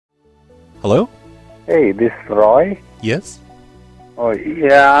Hello? Hey, this is Roy. Yes? Oh,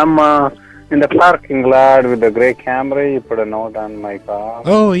 yeah, I'm in the parking lot with the gray Camry. You put a note on my car.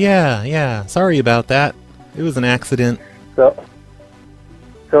 Oh, yeah. Sorry about that. It was an accident. So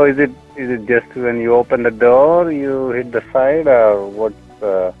is it just when you open the door, you hit the side, or what's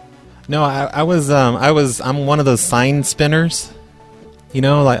No, I'm one of those sign spinners. You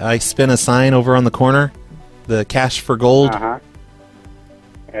know, like I spin a sign over on the corner, the cash for gold.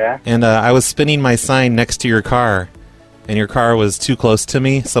 Yeah. And I was spinning my sign next to your car, and your car was too close to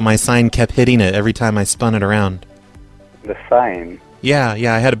me, so my sign kept hitting it every time I spun it around. The sign? Yeah,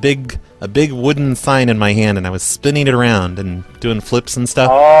 I had a big wooden sign in my hand, and I was spinning it around and doing flips and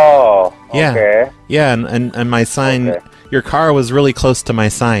stuff. Oh, okay. Yeah, and my sign, Okay. Your car was really close to my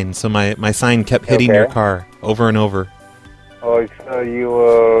sign, so my sign kept hitting your car over and over. Oh, it's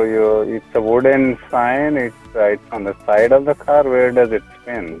it's a wooden sign. It's on the side of the car. Where does it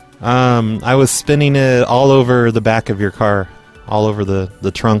spin? I was spinning it all over the back of your car, all over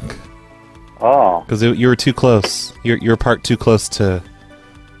the trunk. Oh. Because you were too close. You were parked too close to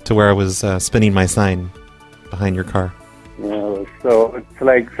where I was spinning my sign behind your car. Yeah, so it's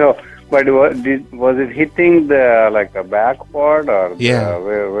like so. But was it hitting the back part, or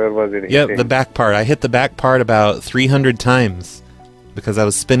where was it hitting? Yeah, the back part. I hit the back part about 300 times because I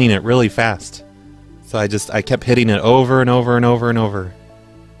was spinning it really fast. So I kept hitting it over and over and over and over.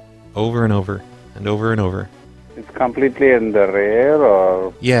 Over and over and over and over. It's completely in the rear,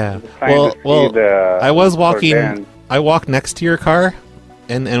 or yeah. Well, I was walking. I walked next to your car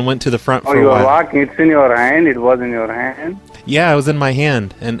and went to the front for a while. Oh, you were walking. It's in your hand. It was in your hand. Yeah, it was in my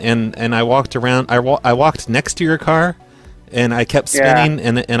hand, and I walked around. I walked next to your car, and I kept spinning,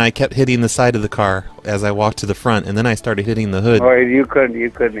 and I kept hitting the side of the car as I walked to the front, and then I started hitting the hood. Oh, you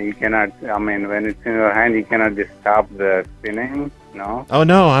cannot. I mean, when it's in your hand, you cannot just stop the spinning. No. Oh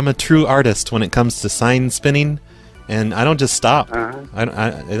no, I'm a true artist when it comes to sign spinning, and I don't just stop.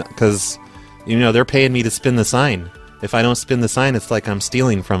 Because they're paying me to spin the sign. If I don't spin the sign, it's like I'm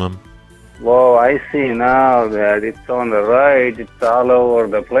stealing from them. Whoa, I see now that it's on the right. It's all over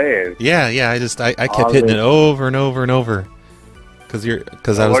the place. Yeah. I kept hitting it over and over and over. What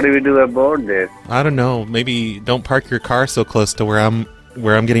do we do about this? I don't know. Maybe don't park your car so close to where I'm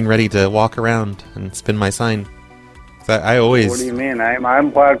getting ready to walk around and spin my sign. I always. What do you mean?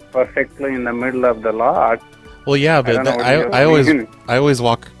 I'm parked perfectly in the middle of the lot. Well, yeah, but I always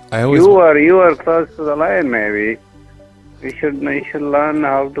walk. You are close to the line, maybe. You should learn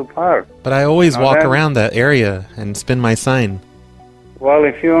how to park. But I always walk around that area and spin my sign. Well,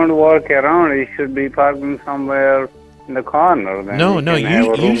 if you want to walk around, you should be parking somewhere in the corner. Then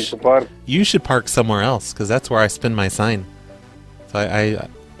you should park somewhere else, because that's where I spin my sign.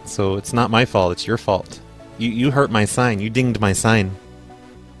 So it's not my fault. It's your fault. You hurt my sign. You dinged my sign.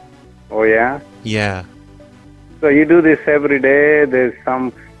 Oh yeah. Yeah. So you do this every day.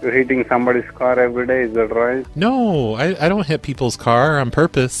 You're hitting somebody's car every day, is that right? No, I don't hit people's car on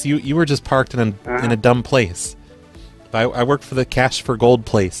purpose. You were just parked in a dumb place. I worked for the Cash for Gold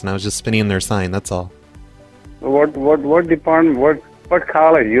place, and I was just spinning their sign, that's all. What department, what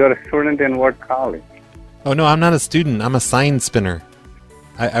college? You're a student in what college? Oh no, I'm not a student, I'm a sign spinner.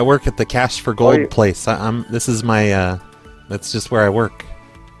 I work at the Cash for Gold place. This is my, that's just where I work.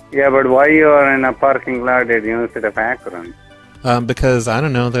 Yeah, but why you are in a parking lot at University of Akron? Because I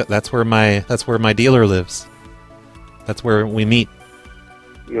don't know, that's where my dealer lives. That's where we meet.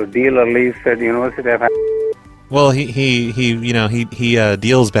 Your dealer lives at University of Akron? Well, he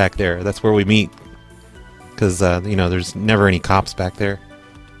deals back there. That's where we meet. Because there's never any cops back there.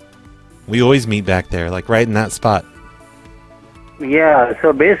 We always meet back there, like right in that spot. Yeah,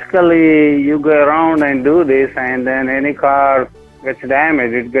 so basically you go around and do this, and then any car gets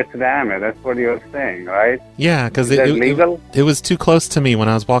damaged, it gets damaged. That's what you're saying, right? Yeah, because it was too close to me when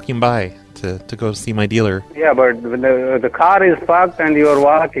I was walking by to go see my dealer. Yeah, but the car is parked and you're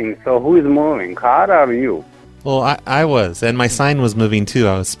walking, so who is moving, car or you? Well, I was, and my sign was moving too.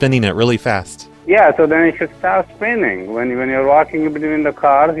 I was spinning it really fast. Yeah, so then you should stop spinning. When you're walking between the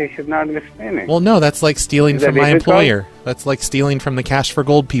cars, you should not be spinning. Well, no, that's like stealing from my employer. That's like stealing from the Cash for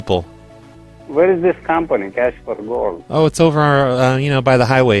Gold people. Where is this company, Cash for Gold? Oh, it's over, by the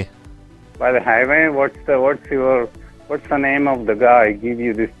highway. By the highway? What's the name of the guy give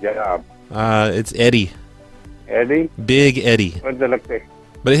you this job? It's Eddie. Eddie? Big Eddie. What's the location?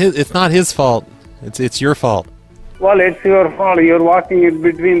 But it's not his fault. It's your fault. Well, it's your fault. You're walking in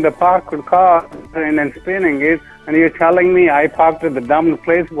between the parked car and then spinning it, and you're telling me I parked at the dumb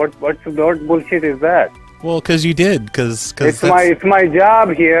place. What bullshit is that? Well, because you did. Because it's my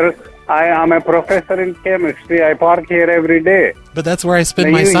job here. I am a professor in chemistry. I park here every day. But that's where I spin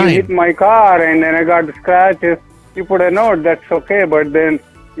Then my you sign. hit my car and then I got scratches. You put a note, that's okay. But then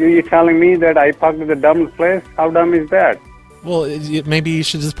you're telling me that I parked at the dumb place? How dumb is that? Well, maybe you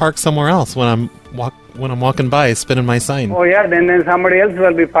should just park somewhere else when I'm walking by, spinning my sign. Oh yeah, then somebody else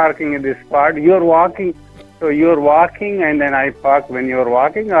will be parking in this spot. You're walking, so you're walking and then I park when you're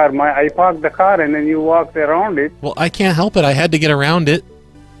walking, or I park the car and then you walk around it. Well, I can't help it. I had to get around it.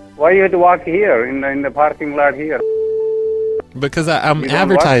 Why you have to walk here in the parking lot here? Because I'm You don't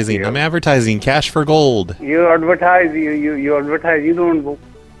advertising. walk here. I'm advertising cash for gold. You advertise. You advertise. You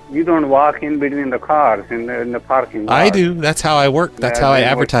don't walk in between the cars in the parking lot. I do. That's how I work. That's Yeah, how I then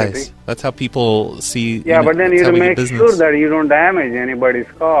what advertise. city? That's how people see. Yeah, but then that's you how we get make business. sure that you don't damage anybody's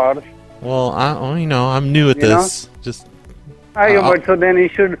cars. Well, I'm new at You know? this. Just But so then you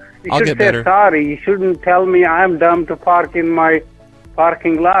should I'll say get better. sorry. You shouldn't tell me I'm dumb to park in my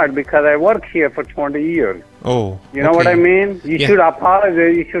parking lot because I work here for 20 years. oh. You know what I mean? You Yeah. should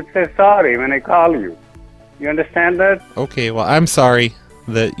apologize. You should say sorry when I call you. You understand that? Okay. Well, I'm sorry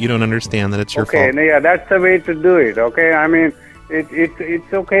that you don't understand that it's your Okay, fault. yeah, that's the way to do it. Okay, I mean,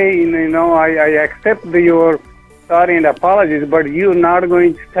 it's okay. You know, I accept your sorry and apologies, but you're not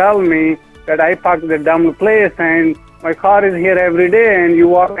going to tell me that I parked the dumb place and my car is here every day, and you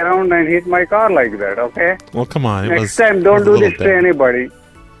walk around and hit my car like that. Okay. Well, come on. Next time, don't do this to anybody.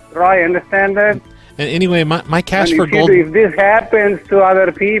 Roy, understand that? And anyway, my cash And for gold. if this happens to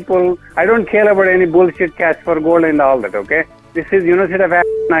other people, I don't care about any bullshit cash for gold and all that. Okay. This is University of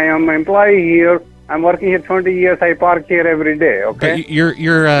Akron. I am an employee here. I'm working here 20 years. I park here every day. Okay. But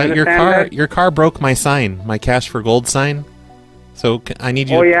your understand that? car broke my sign, my cash for gold sign. So I need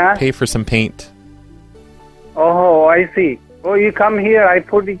you Oh, to yeah? pay for some paint. Oh, I see. Oh, you come here. I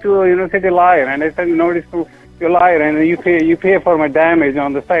put it to a university lawyer, and I send notice to your lawyer, and you pay for my damage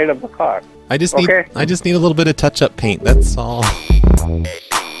on the side of the car. I just Okay. need a little bit of touch up paint. That's all.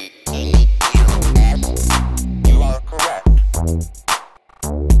 You are correct.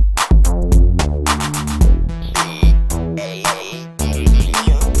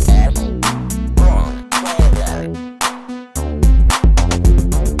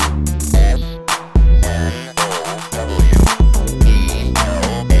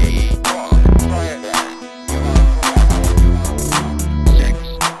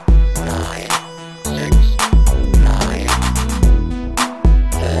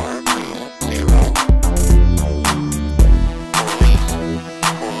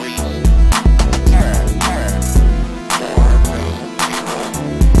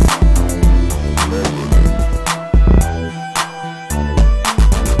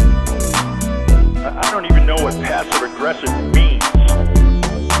 I don't even know what passive aggressive means.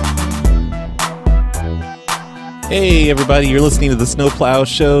 Hey everybody, you're listening to the Snowplow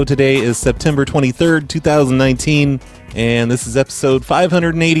Show. Today is September 23rd, 2019, and this is episode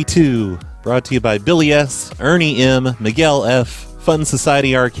 582, brought to you by Billy S, Ernie M, Miguel F, Fun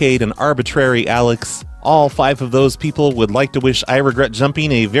Society Arcade, and ArbitraryAlex. All 5 of those people would like to wish Iregretjumping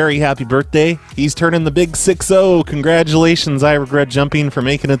a very happy birthday. He's turning the big 6-0. Congratulations, Iregretjumping, for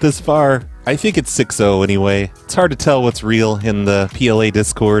making it this far. I think it's 6-0 anyway. It's hard to tell what's real in the PLA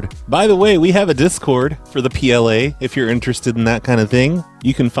Discord. By the way, we have a Discord for the PLA if you're interested in that kind of thing.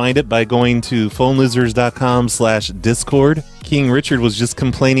 You can find it by going to phonelosers.com/Discord. King Richard was just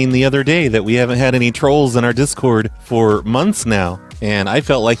complaining the other day that we haven't had any trolls in our Discord for months now. And I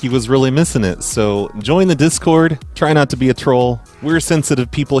felt like he was really missing it. So join the Discord. Try not to be a troll. We're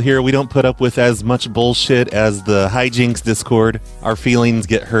sensitive people here. We don't put up with as much bullshit as the Hijinks Discord. Our feelings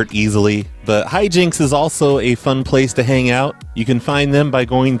get hurt easily. But Hijinks is also a fun place to hang out. You can find them by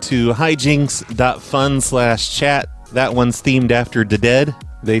going to hijinks.fun/chat. That one's themed after the dead.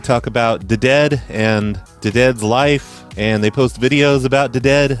 They talk about the dead and the dead's life, and they post videos about the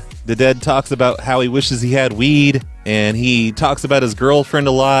dead. The dead talks about how he wishes he had weed, and he talks about his girlfriend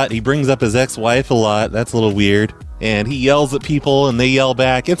a lot. He brings up his ex-wife a lot. That's a little weird. And he yells at people, and they yell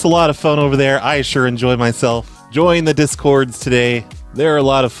back. It's a lot of fun over there. I sure enjoy myself. Join the Discords today. They're a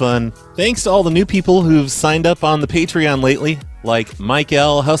lot of fun. Thanks to all the new people who've signed up on the Patreon lately, like Mike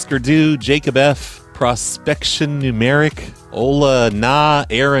L, Husker Du, Jacob F, Prospection Numeric, Ola Na,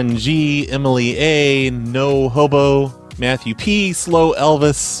 Aaron G, Emily A, No Hobo, Matthew P, Slow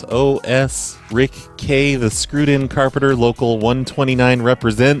Elvis, OS, Rick K, the Screwed In Carpenter, Local 129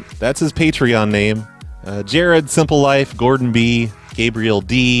 Represent. That's his Patreon name. Jared, Simple Life, Gordon B, Gabriel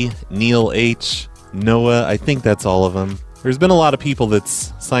D, Neil H, Noah. I think that's all of them. There's been a lot of people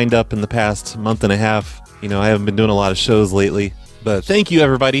that's signed up in the past month and a half. You know, I haven't been doing a lot of shows lately. But thank you,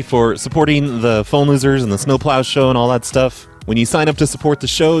 everybody, for supporting the Phone Losers and the Snowplow Show and all that stuff. When you sign up to support the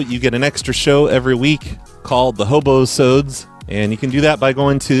show, you get an extra show every week called the Hobosodes. And you can do that by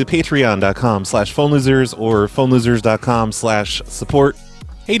going to patreon.com/phonelosers or phonelosers.com/support.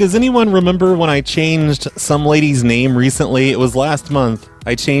 Hey, does anyone remember when I changed some lady's name recently? It was last month.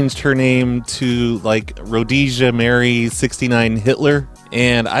 I changed her name to like Rhodesia Mary 69 Hitler.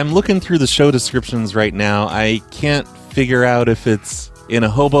 And I'm looking through the show descriptions right now. I can't figure out if it's in a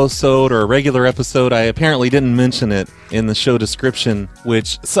hobosode or a regular episode. I apparently didn't mention it in the show description,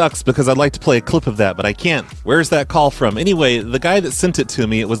 which sucks because I'd like to play a clip of that, but I can't. Where's that call from? Anyway, the guy that sent it to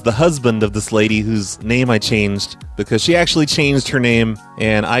me, it was the husband of this lady whose name I changed because she actually changed her name,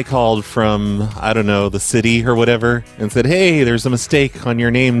 and I called from, I don't know, the city or whatever, and said, hey, there's a mistake on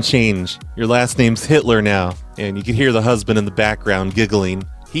your name change. Your last name's Hitler now. And you could hear the husband in the background giggling.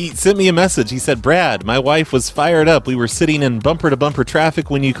 He sent me a message. He said, Brad, my wife was fired up. We were sitting in bumper-to-bumper traffic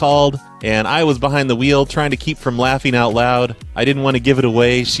when you called, and I was behind the wheel trying to keep from laughing out loud. I didn't want to give it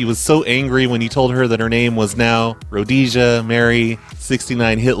away. She was so angry when you told her that her name was now Rhodesia Mary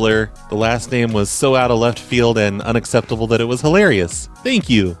 69 Hitler. The last name was so out of left field and unacceptable that it was hilarious. Thank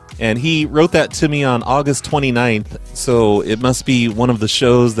you. And he wrote that to me on August 29th, so it must be one of the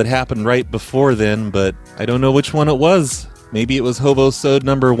shows that happened right before then, but I don't know which one it was. Maybe it was Hobosode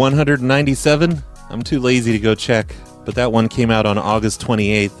number 197? I'm too lazy to go check, but that one came out on August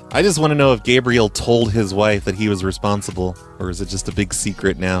 28th. I just want to know if Gabriel told his wife that he was responsible, or is it just a big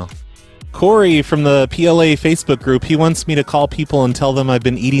secret now? Corey from the PLA Facebook group, he wants me to call people and tell them I've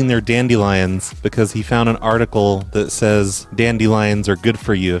been eating their dandelions because he found an article that says dandelions are good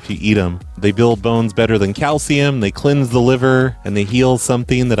for you if you eat them. They build bones better than calcium, they cleanse the liver, and they heal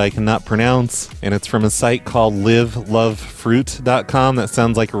something that I cannot pronounce. And it's from a site called livelovefruit.com. That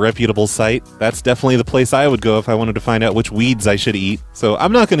sounds like a reputable site. That's definitely the place I would go if I wanted to find out which weeds I should eat. So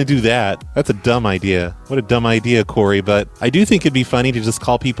I'm not going to do that. That's a dumb idea. What a dumb idea, Corey. But I do think it'd be funny to just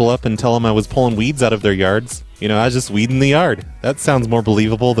call people up and tell them I was pulling weeds out of their yards. You know, I was just weeding the yard. That sounds more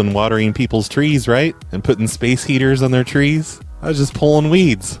believable than watering people's trees, right? And putting space heaters on their trees. I was just pulling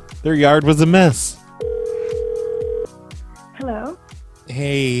weeds. Their yard was a mess. Hello?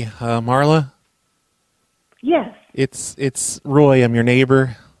 Hey, Marla? Yes. It's Roy. I'm your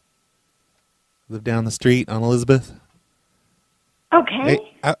neighbor. Live down the street on Elizabeth. Okay.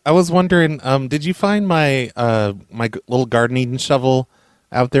 Hey, I was wondering, did you find my my little gardening shovel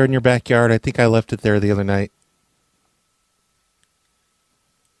out there in your backyard? I think I left it there the other night.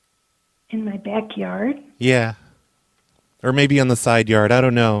 In my backyard? Yeah. Or maybe on the side yard. I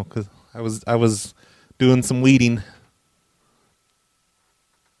don't know, because I was doing some weeding.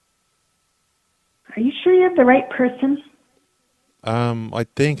 Are you sure you have the right person? I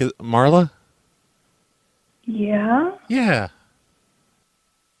think Marla? Yeah? Yeah.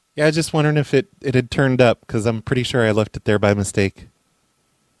 Yeah, I was just wondering if it had turned up, because I'm pretty sure I left it there by mistake.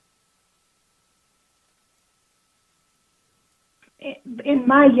 In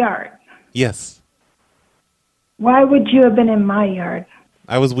my yard? Yes. Why would you have been in my yard?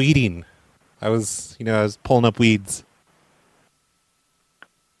 I was weeding. I was pulling up weeds.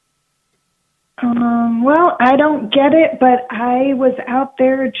 Well, I don't get it, but I was out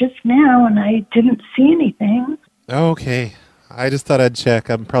there just now and I didn't see anything. Okay. I just thought I'd check.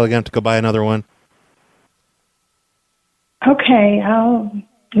 I'm probably going to have to go buy another one. Okay, I'll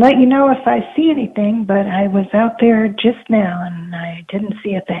let you know if I see anything, but I was out there just now and I didn't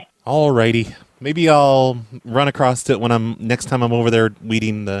see a thing. Alrighty. Maybe I'll run across it when next time I'm over there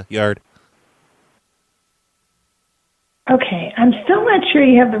weeding the yard. Okay, I'm still not sure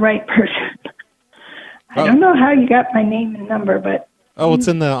you have the right person. I don't know how you got my name and number, but... Oh, it's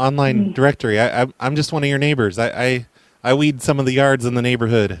in the online directory. I'm just one of your neighbors. I weed some of the yards in the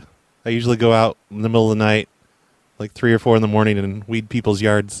neighborhood. I usually go out in the middle of the night, like 3 or 4 in the morning, and weed people's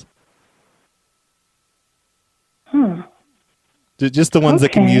yards. Just the ones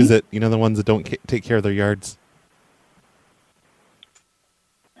that can use it. You know, the ones that don't take care of their yards.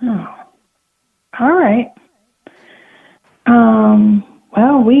 Oh. All right.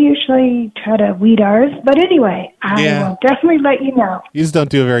 Well, we usually try to weed ours, but anyway, I will definitely let you know. You just don't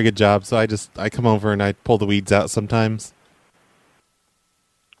do a very good job, so I come over and I pull the weeds out sometimes.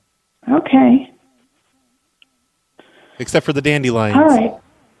 Okay. Except for the dandelions. All right.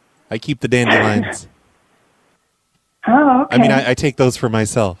 I keep the dandelions. Oh, okay. I mean, I take those for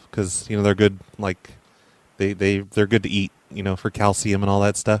myself because, you know, they're good, like, they're good to eat, you know, for calcium and all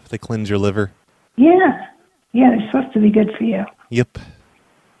that stuff. They cleanse your liver. Yeah. Yeah, they're supposed to be good for you. Yep.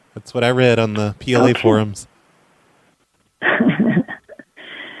 That's what I read on the PLA forums.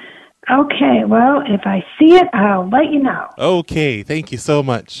 Okay, well, if I see it, I'll let you know. Okay, thank you so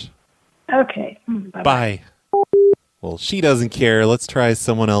much. Okay. Bye-bye. Bye. Well, she doesn't care. Let's try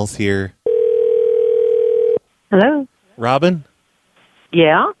someone else here. Hello? Robin?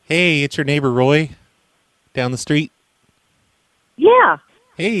 Yeah? Hey, it's your neighbor Roy down the street. Yeah.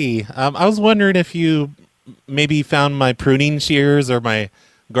 Hey, I was wondering if you maybe found my pruning shears or my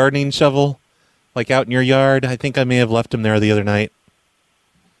gardening shovel, like out in your yard. I think I may have left them there the other night.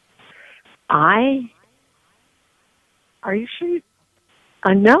 Are you sure?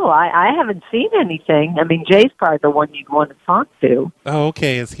 No, I haven't seen anything. I mean, Jay's probably the one you'd want to talk to. Oh,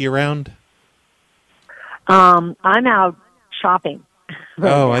 okay. Is he around? I'm out shopping.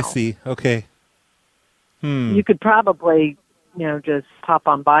 right Oh, now. I see. Okay. You could probably, just pop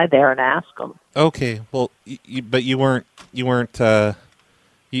on by there and ask him. Okay. Well, but you weren't. You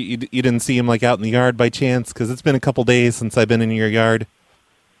didn't see him like out in the yard by chance? Because it's been a couple days since I've been in your yard.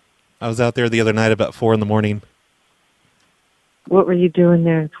 I was out there the other night about 4 a.m. What were you doing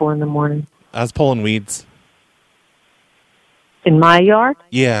there at 4 a.m? I was pulling weeds. In my yard?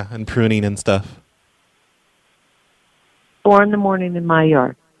 Yeah, and pruning and stuff. 4 a.m. in my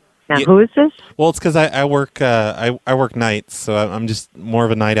yard. Now, Yeah. who is this? Well, it's because I work I work nights, so I'm just more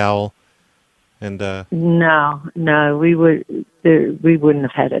of a night owl. And No, we wouldn't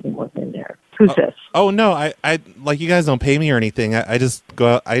have had anyone in there. Who's this? oh no, I like you guys don't pay me or anything. I just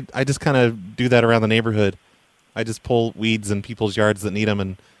go out, I just kind of do that around the neighborhood. I just pull weeds in people's yards that need them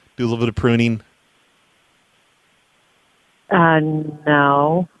and do a little bit of pruning.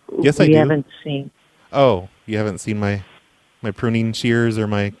 No. Yes, I we do. haven't seen. Oh, you haven't seen my pruning shears or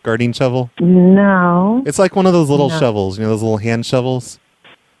my gardening shovel? No. It's like one of those little No. shovels, those little hand shovels.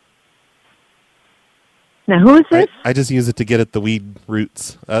 Now, who is this? I just use it to get at the weed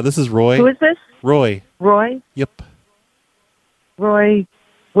roots. This is Roy. Who is this? Roy. Roy? Yep. Roy,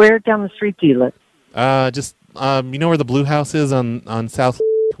 where down the street do you live? Just you know where the Blue House is on South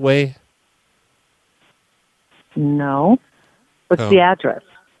Way? No. What's Oh. the address?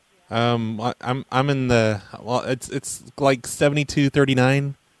 I'm in the it's like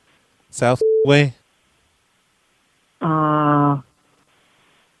 7239 South Way.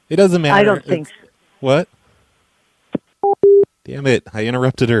 It doesn't matter. I don't think so. What? Damn it, I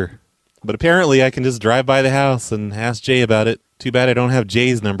interrupted her. But apparently I can just drive by the house and ask Jay about it. Too bad I don't have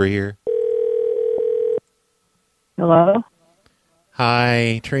Jay's number here. Hello?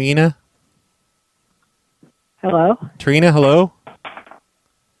 Hi, Trina. Hello? Trina, hello?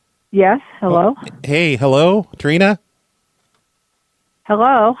 Yes, hello? Hey, hello? Trina?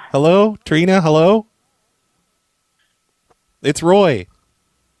 Hello? Hello? Trina, hello? It's Roy.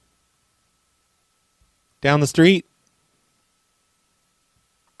 Down the street.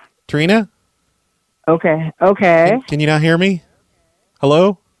 Trina? Okay. Can you not hear me?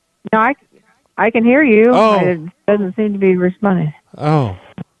 Hello? No, I can hear you. Oh. It doesn't seem to be responding. Oh,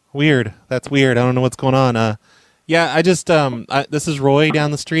 weird. That's weird. I don't know what's going on. Yeah, I just this is Roy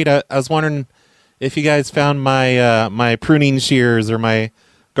down the street. I was wondering if you guys found my my pruning shears or my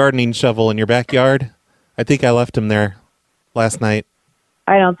gardening shovel in your backyard. I think I left them there last night.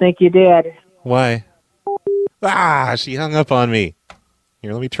 I don't think you did. Why? Ah, she hung up on me.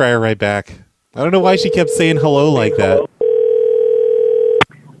 Here, let me try her right back. I don't know why she kept saying hello like that.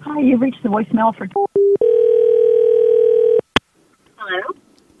 Hi, you've reached the voicemail for... Hello?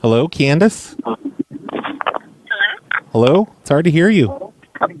 Hello, Candace? Hello? Hello? It's hard to hear you.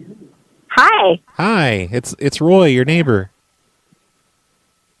 Hi. Hi, it's Roy, your neighbor.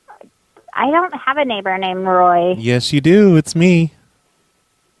 I don't have a neighbor named Roy. Yes, you do. It's me.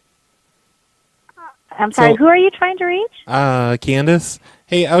 I'm sorry, So- who are you trying to reach? Candace.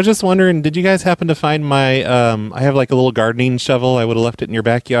 Hey, I was just wondering, did you guys happen to find my, I have like a little gardening shovel. I would have left it in your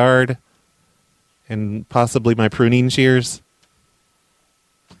backyard. And possibly my pruning shears.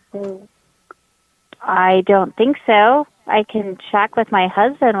 I don't think so. I can check with my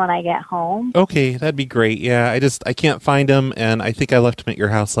husband when I get home. Okay, that'd be great. Yeah, I can't find them, and I think I left them at your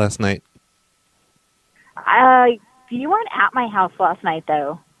house last night. You weren't at my house last night,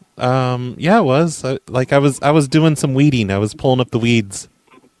 though. Yeah, it was. I was doing some weeding. I was pulling up the weeds.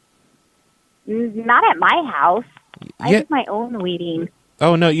 Not at my house. I Yeah. did my own weeding.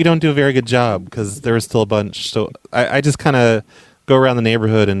 Oh, no, you don't do a very good job, because there was still a bunch. So I just kind of go around the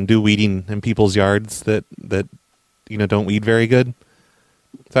neighborhood and do weeding in people's yards that don't weed very good.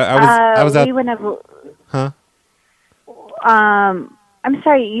 So I was out. We wouldn't have... Huh? I'm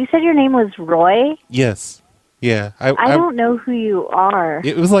sorry, you said your name was Roy? Yes. Yeah. I don't know who you are.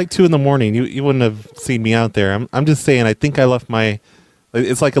 It was like 2 a.m. You wouldn't have seen me out there. I'm just saying. I think I left my.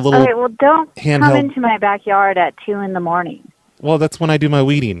 It's like a little. Okay, well, don't come handheld- into my backyard at 2 in the morning. Well, that's when I do my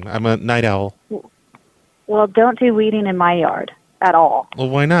weeding. I'm a night owl. Well, don't do weeding in my yard at all. Well,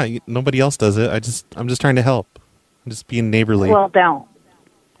 why not? Nobody else does it. I'm just trying to help. I'm just being neighborly. Well, don't.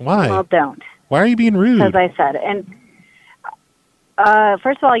 Why? Well, don't. Why are you being rude? Because I said. And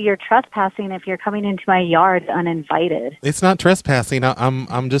first of all, you're trespassing if you're coming into my yard uninvited. It's not trespassing.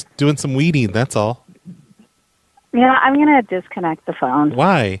 I'm just doing some weeding. That's all. Yeah, I'm gonna disconnect the phone.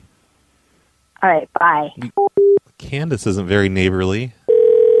 Why? All right, bye. Candace isn't very neighborly.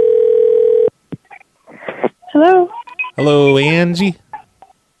 Hello? Hello, Angie.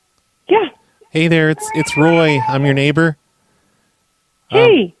 Yeah. Hey there, it's Roy. I'm your neighbor.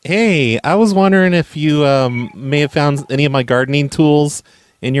 Hey. Hey, I was wondering if you may have found any of my gardening tools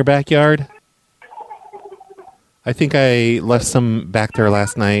in your backyard. I think I left some back there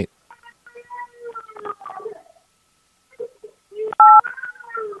last night.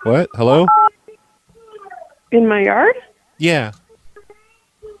 What? Hello? In my yard? Yeah.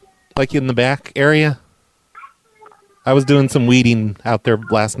 Like in the back area? I was doing some weeding out there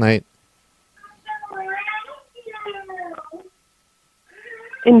last night.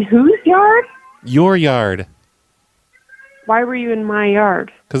 In whose yard? Your yard. Why were you in my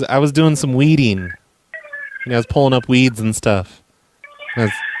yard? Because I was doing some weeding. I was pulling up weeds and stuff. I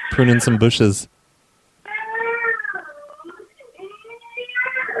was pruning some bushes.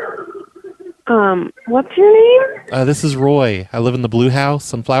 What's your name? This is Roy. I live in the Blue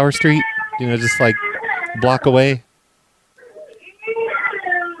House on Flower Street. Just like a block away.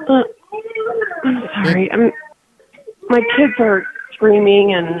 I'm sorry. My kids are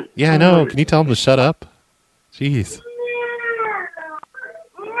screaming and... Yeah, I know. Can you tell them to shut up? Jeez.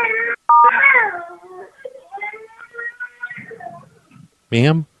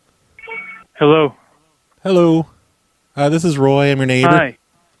 Ma'am? Hello. Hello. This is Roy. I'm your neighbor. Hi.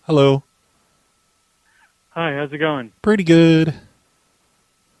 Hello. Hi, how's it going? Pretty good.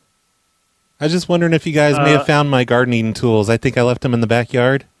 I was just wondering if you guys may have found my gardening tools. I think I left them in the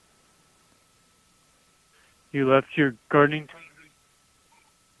backyard. You left your gardening...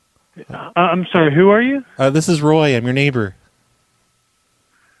 I'm sorry, who are you? This is Roy. I'm your neighbor.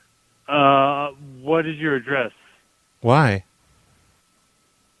 What is your address? Why?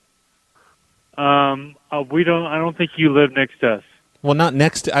 I don't think you live next to us. Well, not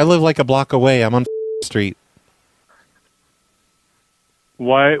next to... I live like a block away. I'm on Street.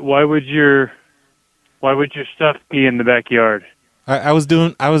 Why would your stuff be in the backyard? I was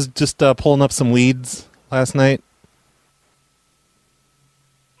just pulling up some weeds last night.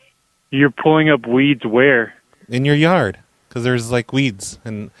 You're pulling up weeds where? In your yard, because there's like weeds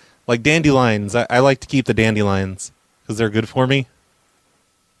and like dandelions. I like to keep the dandelions because they're good for me.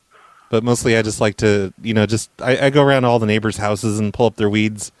 But mostly I just like to, I go around all the neighbors' houses and pull up their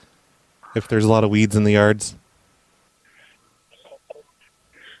weeds if there's a lot of weeds in the yards.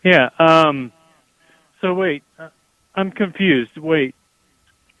 Yeah, so wait, I'm confused. Wait,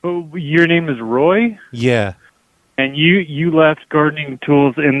 your name is Roy? Yeah. And you left gardening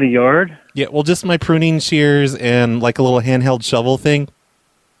tools in the yard? Yeah, well, just my pruning shears and like a little handheld shovel thing.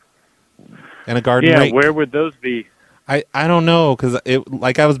 And a garden rake. Yeah, where would those be? I don't know, because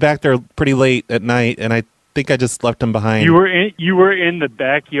I was back there pretty late at night, and I think I just left them behind. You were in the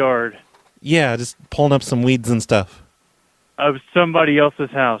backyard. Yeah, just pulling up some weeds and stuff. Of somebody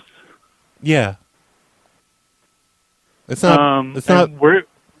else's house. Yeah. It's not. It's not.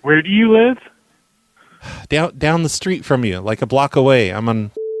 Where do you live? Down the street from you, like a block away. I'm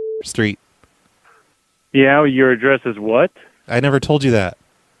on street. Yeah, your address is what? I never told you that.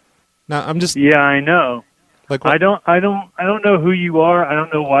 No, I'm just. Yeah, I know. Like I don't know who you are. I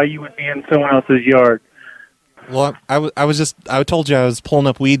don't know why you would be in someone else's yard. Well, I told you I was pulling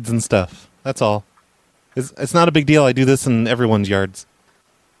up weeds and stuff. That's all. It's not a big deal. I do this in everyone's yards.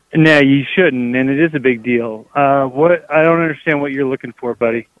 No, you shouldn't, and it is a big deal. What? I don't understand what you're looking for,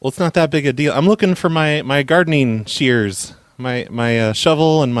 buddy. Well, it's not that big a deal. I'm looking for my gardening shears, my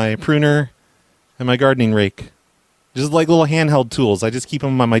shovel and my pruner, and my gardening rake. Just like little handheld tools. I just keep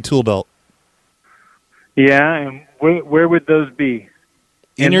them on my tool belt. Yeah, and where would those be?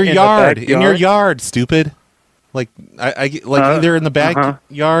 In your yard. In your yard, stupid. Like either in the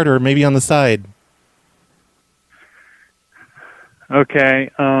backyard or maybe on the side. Okay.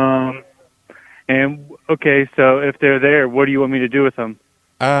 So if they're there, what do you want me to do with them?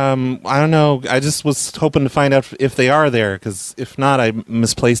 I don't know. I just was hoping to find out if they are there, because if not, I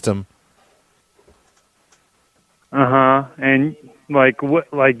misplaced them. And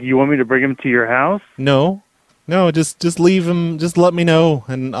what? Like you want me to bring them to your house? No, just leave them. Just let me know,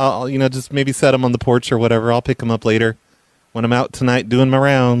 and I'll just maybe set them on the porch or whatever. I'll pick them up later when I'm out tonight doing my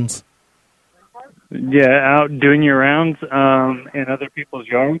rounds. Yeah, out doing your rounds in other people's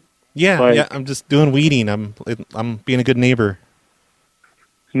yards. Yeah, I'm just doing weeding. I'm being a good neighbor.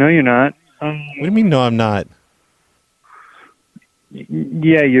 No, you're not. What do you mean? No, I'm not.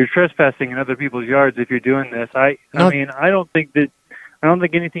 Yeah, you're trespassing in other people's yards if you're doing this. I mean, I don't think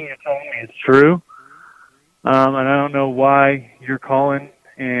anything you're telling me is true. And I don't know why you're calling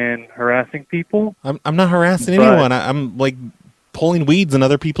and harassing people. I'm not harassing anyone. I'm like pulling weeds in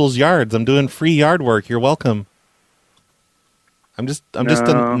other people's yards. I'm doing free yard work. You're welcome. I'm just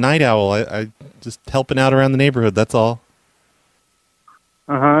a night owl. I just helping out around the neighborhood. That's all.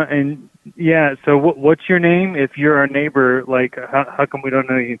 And yeah. So what's your name? If you're our neighbor, like how come we don't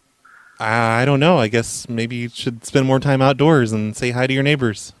know you? I don't know. I guess maybe you should spend more time outdoors and say hi to your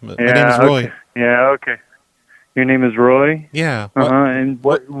neighbors. My Yeah, name is Roy. Okay. Yeah. Okay. Your name is Roy. Yeah. And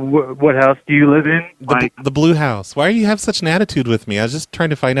what house do you live in? The blue house. Why do you have such an attitude with me? I was just trying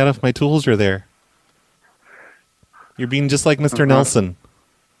to find out if my tools are there. You're being just like Mr. Nelson.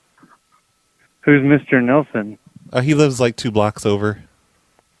 Who's Mr. Nelson? He lives like 2 blocks over,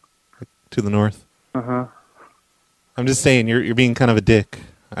 to the north. I'm just saying, you're being kind of a dick.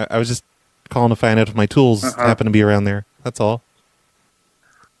 I was just calling to find out if my tools happen to be around there. That's all.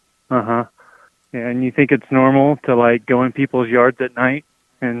 Yeah, and you think it's normal to like go in people's yards at night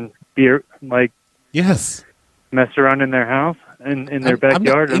and be like, yes, mess around in their house and in their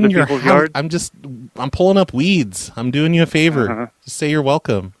backyard or in other your people's house. yards? I'm pulling up weeds. I'm doing you a favor. Just say you're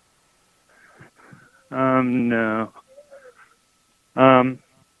welcome. No.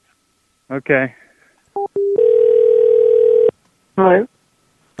 Okay. Hello.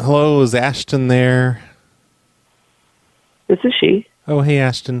 Hello, is Ashton there? This is she. Oh, hey,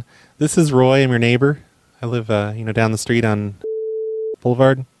 Ashton. This is Roy. I'm your neighbor. I live, down the street on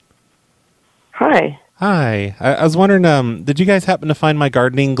Boulevard. Hi. Hi. I was wondering, did you guys happen to find my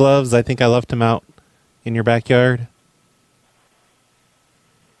gardening gloves? I think I left them out in your backyard.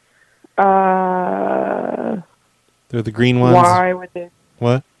 They're the green ones. Why would they?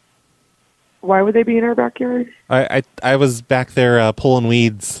 What? Why would they be in our backyard? I was back there pulling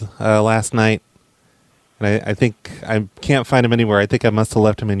weeds last night, and I think I can't find them anywhere. I think I must have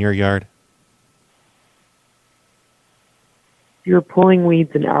left them in your yard. You're pulling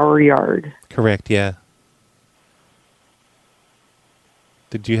weeds in our yard. Correct, yeah.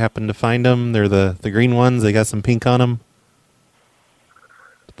 Did you happen to find them? They're the green ones. They got some pink on them.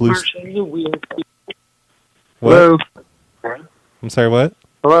 The blue. What? Hello. I'm sorry, what?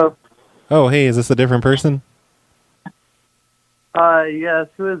 Hello. Oh, hey, is this a different person? Yes,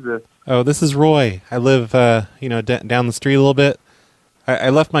 who is this? Oh, this is Roy. I live, down the street a little bit. I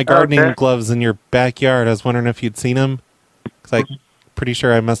left my gardening gloves in your backyard. I was wondering if you'd seen them. Because I'm pretty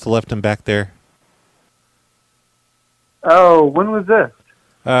sure I must have left them back there. Oh, when was this?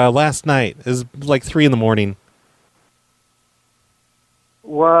 Last night. It was like 3 in the morning.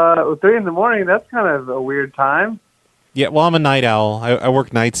 Well, 3 in the morning, that's kind of a weird time. Yeah, well, I'm a night owl. I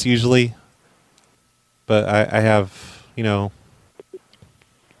work nights usually. But I have,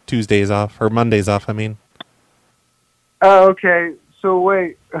 Tuesdays off, or Mondays off, I mean. Oh, okay. So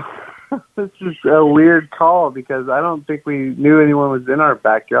wait, this is a weird call because I don't think we knew anyone was in our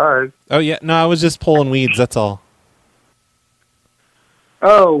backyard. Oh, yeah. No, I was just pulling weeds, that's all.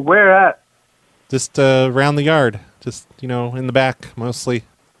 Oh, where at? Just around the yard. Just, in the back, mostly.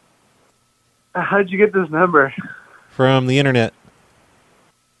 How'd you get this number? From the internet.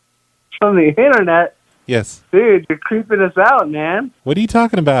 From the internet? Yes. Dude, you're creeping us out, man. What are you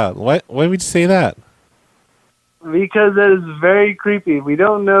talking about? Why would you say that? Because that is very creepy. We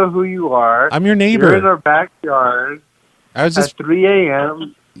don't know who you are. I'm your neighbor. You're in our backyard. I was just at 3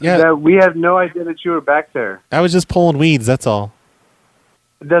 a.m. Yeah. That we have no idea that you were back there. I was just pulling weeds, that's all.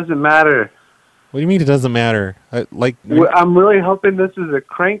 It doesn't matter. What do you mean it doesn't matter? I'm really hoping this is a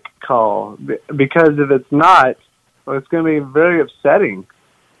crank call, because if it's not, well, it's going to be very upsetting.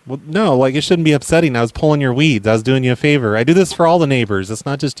 Well, no, it shouldn't be upsetting. I was pulling your weeds. I was doing you a favor. I do this for all the neighbors. It's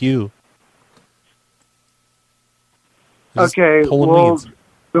not just you. Okay, well, weeds.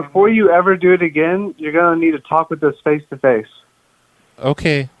 Before you ever do it again, you're going to need to talk with us face-to-face.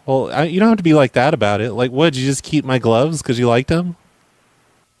 Okay, well, you don't have to be like that about it. What, did you just keep my gloves because you liked them?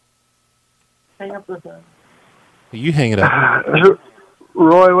 Hang up with them. You hang it up.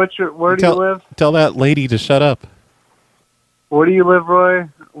 Roy, where do you live? Tell that lady to shut up. Where do you live, Roy?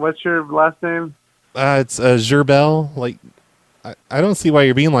 What's your last name? It's Gerbel. I don't see why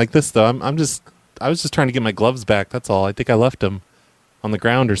you're being like this though. I was just trying to get my gloves back. That's all. I think I left them on the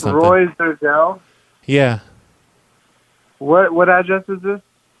ground or something. Roy Zerdell? Yeah. What address is this?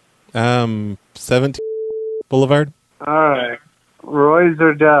 17 Boulevard. All right. Roy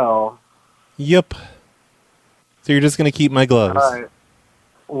Zerdell. Yep. So you're just gonna keep my gloves. All right.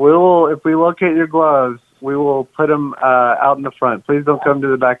 If we locate your gloves, we will put them out in the front. Please don't come to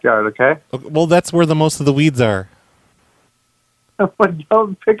the backyard, okay? Well, that's where most of the weeds are.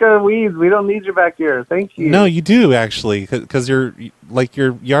 Don't pick our weeds. We don't need you back here. Thank you. No, you do actually, because your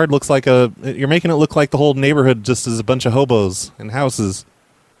yard looks like you're making it look like the whole neighborhood just is a bunch of hobos and houses.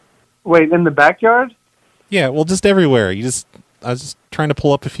 Wait, in the backyard? Yeah, well, just everywhere. I was just trying to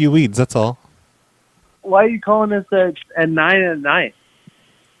pull up a few weeds. That's all. Why are you calling us at 9 at night?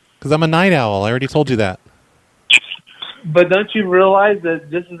 Because I'm a night owl. I already told you that. But don't you realize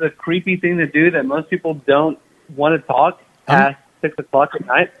that this is a creepy thing to do, that most people don't want to talk past 6 o'clock at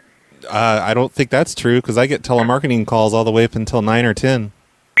night? I don't think that's true, because I get telemarketing calls all the way up until 9 or 10.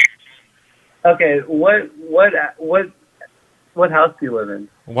 Okay, what house do you live in?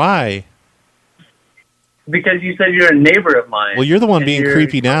 Why? Because you said you're a neighbor of mine. Well, you're the one being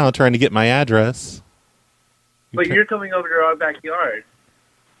creepy now, trying to get my address. But you're coming over to our backyard.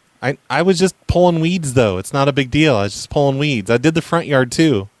 I was just pulling weeds, though. It's not a big deal. I was just pulling weeds. I did the front yard,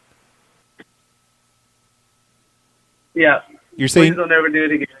 too. Yeah. You're saying please don't ever do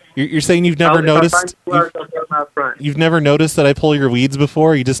it again. You're saying you've never noticed. You've never noticed that I pull your weeds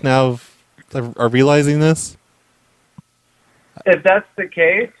before. You just now are realizing this. If that's the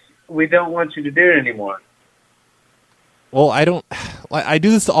case, we don't want you to do it anymore. Well, I don't. I do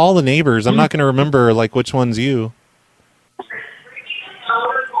this to all the neighbors. I'm not going to remember like which one's you.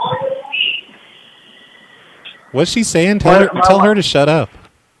 What's she saying? Tell her to shut up.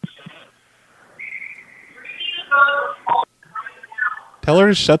 Tell her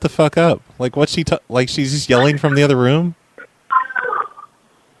to shut the fuck up. Like what's she like? She's just yelling from the other room.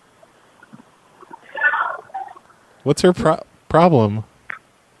 What's her problem?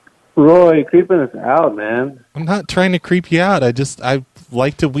 Roy, creeping us out, man. I'm not trying to creep you out. I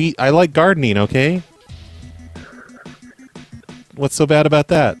like to weed. I like gardening. Okay. What's so bad about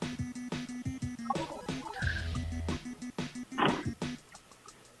that?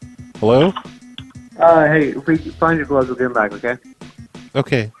 Hello? Hey, if we find your gloves, we'll get them back, okay?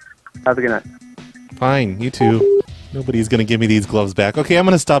 Okay. Have a good night. Fine, you too. Nobody's going to give me these gloves back. Okay, I'm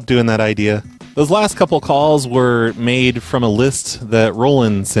going to stop doing that idea. Those last couple calls were made from a list that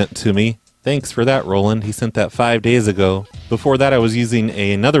Roland sent to me. Thanks for that, Roland. He sent that 5 days ago. Before that, I was using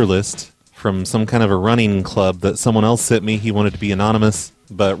another list from some kind of a running club that someone else sent me. He wanted to be anonymous.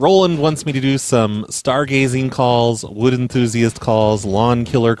 But Roland wants me to do some stargazing calls, wood enthusiast calls, lawn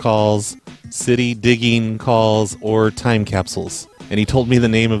killer calls, city digging calls, or time capsules. And he told me the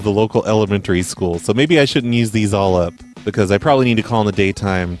name of the local elementary school. So maybe I shouldn't use these all up, because I probably need to call in the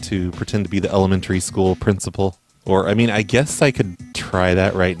daytime to pretend to be the elementary school principal. Or, I mean, I guess I could try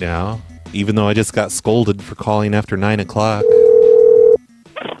that right now, even though I just got scolded for calling after 9 o'clock.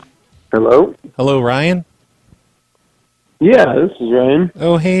 Hello? Hello, Ryan? Yeah, this is Ryan.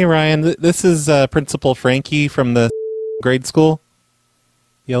 Oh, hey, Ryan. This is Principal Frankie from the grade school,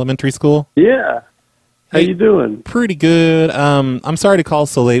 the elementary school. Yeah. How you doing? Pretty good. I'm sorry to call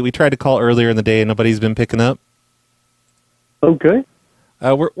so late. We tried to call earlier in the day and nobody's been picking up. Okay.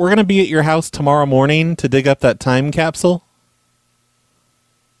 We're going to be at your house tomorrow morning to dig up that time capsule.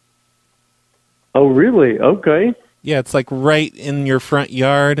 Oh, really? Okay. Yeah, it's like right in your front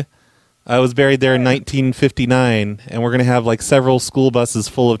yard. I was buried there in 1959, and we're going to have like several school buses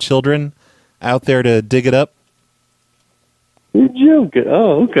full of children out there to dig it up. You're joking.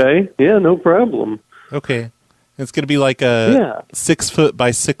 Oh, okay. Yeah, no problem. Okay. It's going to be like a 6 foot by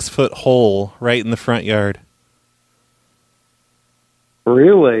 6 foot hole right in the front yard.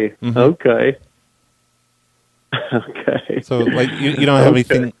 Really? Mm-hmm. Okay. Okay. So like you don't have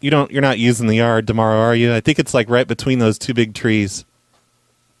anything, you're not using the yard tomorrow, are you? I think it's like right between those two big trees.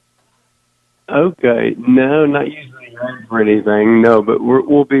 Okay. No, not using the yard for anything. No, but we're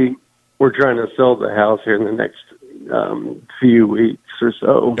trying to sell the house here in the next few weeks or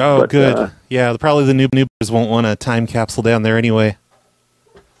so. Oh, but, good. Yeah, probably the noobers won't want a time capsule down there anyway.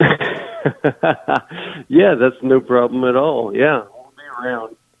 Yeah, that's no problem at all. Yeah, we'll be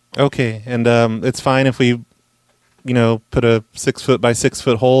around. Okay, and it's fine if we, put a 6 foot by 6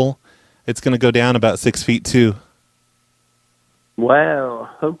 foot hole. It's going to go down about 6 feet too. Wow.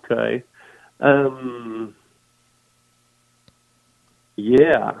 Okay.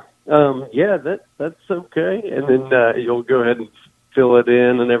 Yeah. Yeah, that's okay. And then you'll go ahead and fill it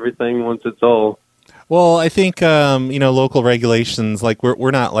in and everything once it's all. Well, I think local regulations, like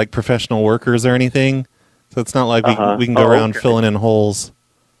we're not like professional workers or anything, so it's not like we can go around filling in holes.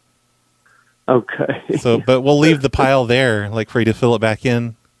 Okay. So, but we'll leave the pile there, like for you to fill it back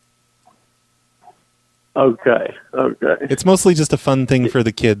in. Okay. Okay. It's mostly just a fun thing for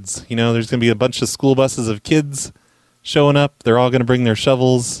the kids. There's going to be a bunch of school buses of kids showing up. They're all going to bring their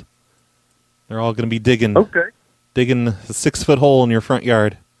shovels. They're all going to be digging. Okay. Digging a 6 foot hole in your front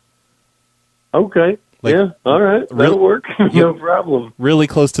yard. Okay. Like, yeah, all right. That'll work. No problem. Really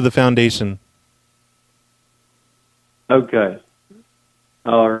close to the foundation. Okay.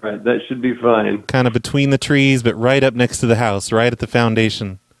 All right. That should be fine. Kind of between the trees, but right up next to the house, right at the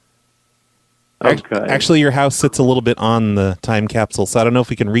foundation. Okay. Actually, your house sits a little bit on the time capsule, so I don't know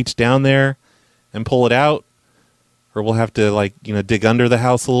if we can reach down there and pull it out, or we'll have to, like, dig under the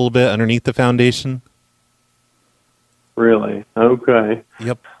house a little bit, underneath the foundation. Really? Okay.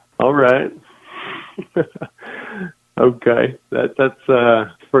 Yep. All right. Okay. That's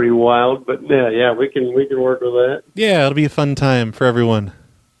pretty wild, but yeah, we can work with that. Yeah, it'll be a fun time for everyone.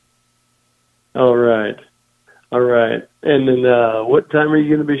 All right. And then what time are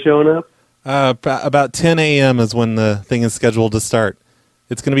you going to be showing up? About 10 a.m. is when the thing is scheduled to start.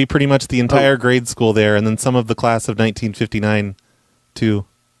 It's going to be pretty much the entire grade school there, and then some of the class of 1959, too.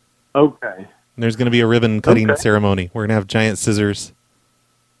 Okay. And there's going to be a ribbon cutting ceremony. We're going to have giant scissors.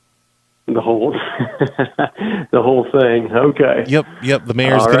 The whole the whole thing. Okay. Yep. The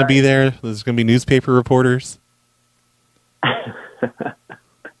mayor's going to be there. There's going to be newspaper reporters.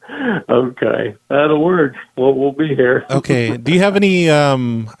 Okay. That'll work. We'll be here. Okay. Do you have any, I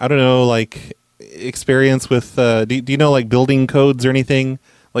don't know, like, experience with, do you know, like, building codes or anything?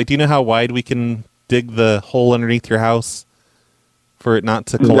 Like, do you know how wide we can dig the hole underneath your house for it not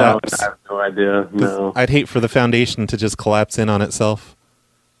to collapse? No, I have no idea. No. I'd hate for the foundation to just collapse in on itself.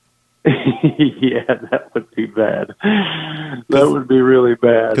 Yeah, that would be bad. That would be really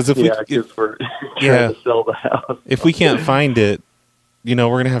bad. Because we're trying to sell the house. If we can't find it, we're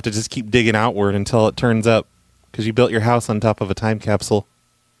going to have to just keep digging outward until it turns up, because you built your house on top of a time capsule.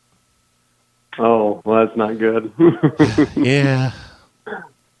 Oh, well, that's not good. Yeah.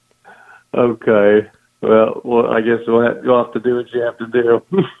 Okay. Well, I guess you'll have to do what you have to do.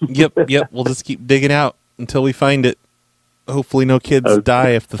 Yep. We'll just keep digging out until we find it. Hopefully no kids die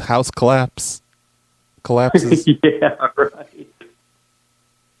if the house collapses. Yeah, right.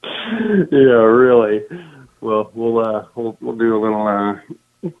 Yeah, really. Well, we'll do a little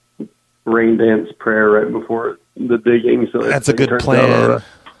rain dance prayer right before the digging. So that's a good plan.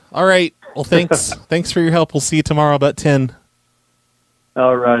 All right. Well, thanks. Thanks for your help. We'll see you tomorrow about 10.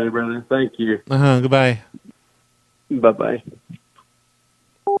 All righty, brother. Thank you. Goodbye. Bye-bye.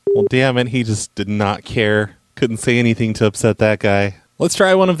 Well, damn it. He just did not care. Couldn't say anything to upset that guy. Let's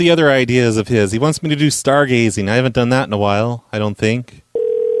try one of the other ideas of his. He wants me to do stargazing. I haven't done that in a while, I don't think.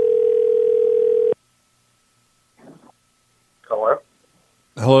 Hello?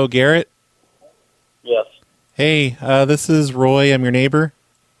 Hello, Garrett? Yes. Hey, this is Roy. I'm your neighbor.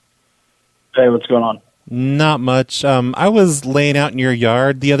 Hey, what's going on? Not much. I was laying out in your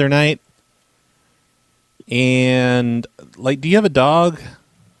yard the other night, and, like, do you have a dog?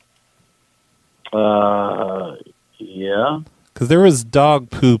 Yeah. Because there was dog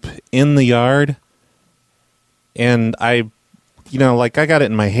poop in the yard, and I got it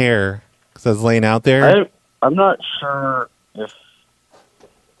in my hair because I was laying out there. I'm not sure if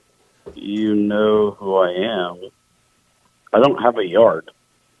you know who I am. I don't have a yard.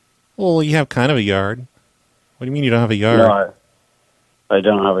 Well, you have kind of a yard. What do you mean you don't have a yard? No, I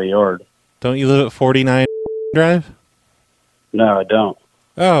don't have a yard. Don't you live at 49 Drive? No, I don't.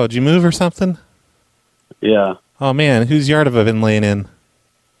 Oh, did you move or something? Yeah. Oh, man, whose yard have I been laying in?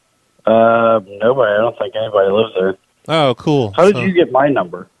 Nobody. I don't think anybody lives there. Oh, cool. How did you get my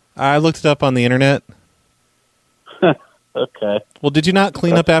number? I looked it up on the internet. Okay. Well, did you not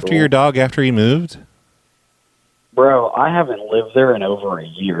clean up after your dog after he moved? Bro, I haven't lived there in over a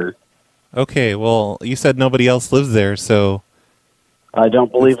year. Okay, well, you said nobody else lives there, so... I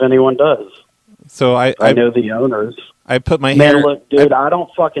don't believe anyone does. So I know the owners. I put my hair... Man, look, dude, I don't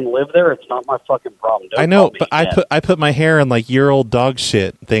fucking live there. It's not my fucking problem. Don't I know, call me but again. I put my hair in, like, year-old dog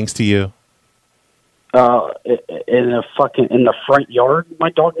shit, thanks to you. In the front yard? My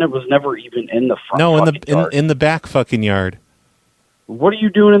dog was never even in the front yard. in the back fucking yard. What are you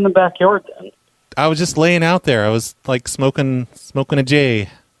doing in the backyard then? I was just laying out there. I was, like, smoking a J.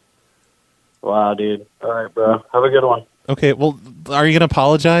 Wow, dude. All right, bro. Have a good one. Okay, well, are you going to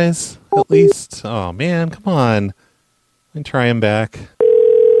apologize, at least? Oh, man, come on. Let me try him back.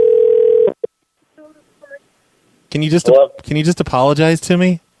 Can you just apologize to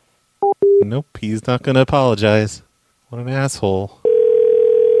me? Nope, he's not going to apologize. What an asshole.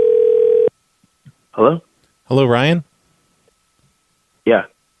 Hello? Hello, Ryan? Yeah.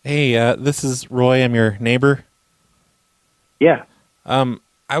 Hey, this is Roy. I'm your neighbor. Yeah. I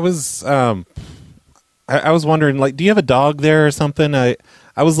was wondering, like, do you have a dog there or something? I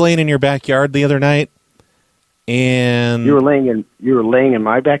was laying in your backyard the other night, and You were laying in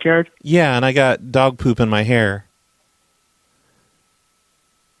my backyard? yeah, and I got dog poop in my hair.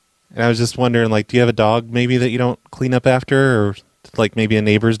 And I was just wondering, like, do you have a dog maybe that you don't clean up after, or like maybe a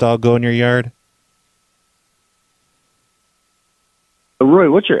neighbor's dog go in your yard? Roy,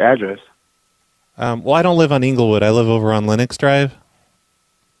 what's your address? Well, I don't live on Inglewood. I live over on Lennox Drive.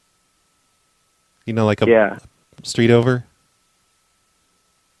 You know, like a street over?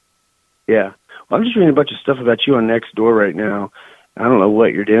 Yeah. Well, I'm just reading a bunch of stuff about you on Nextdoor right now. I don't know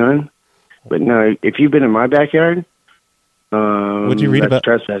what you're doing, but no, if you've been in my backyard, what'd you read about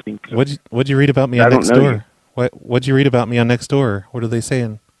trespassing? What'd you read about me on Nextdoor? What'd you read about me on Nextdoor? What are they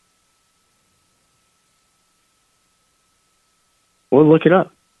saying? Well, look it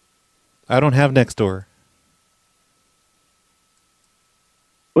up. I don't have Nextdoor.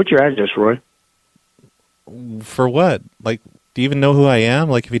 What's your address, Roy? For what? Like, do you even know who I am?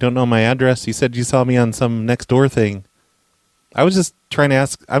 Like, if you don't know my address, you said you saw me on some Nextdoor thing. I was just trying to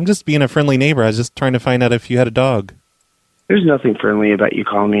ask. I'm just being a friendly neighbor. I was just trying to find out if you had a dog. There's nothing friendly about you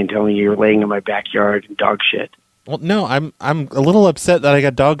calling me and telling me you're laying in my backyard and dog shit. Well, no, I'm a little upset that I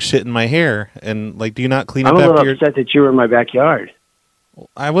got dog shit in my hair, and like, do you not clean up after after I'm a little upset that you were in my backyard.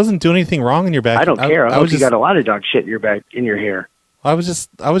 I wasn't doing anything wrong in your backyard. I don't care. I hope you got a lot of dog shit in your hair. I was just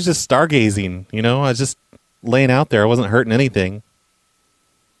stargazing. You know, I was just laying out there. I wasn't hurting anything.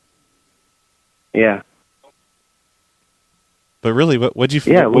 Yeah. But really, what'd you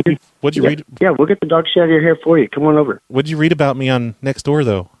read? Yeah, we'll get the dog shit out of your hair for you. Come on over. What'd you read about me on Nextdoor,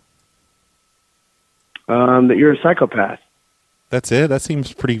 though? That you're a psychopath. That's it? That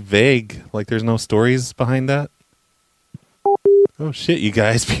seems pretty vague. Like there's no stories behind that? Oh, shit, you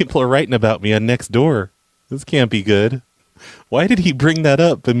guys. People are writing about me on Nextdoor. This can't be good. Why did he bring that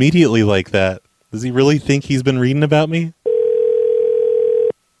up immediately like that? Does he really think he's been reading about me?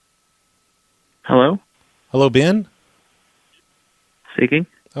 Hello? Hello, Ben? Speaking.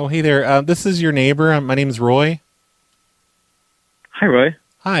 Oh, hey there. This is your neighbor. My name's Roy. Hi, Roy.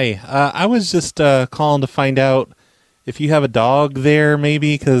 Hi. I was just calling to find out if you have a dog there,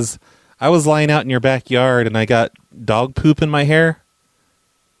 maybe, because I was lying out in your backyard and I got dog poop in my hair.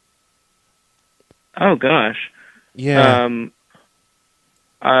 Oh, gosh. Yeah.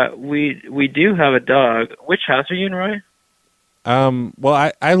 We do have a dog. Which house are you in, Roy?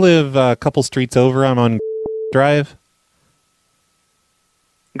 Well, I live a couple streets over. I'm on Drive.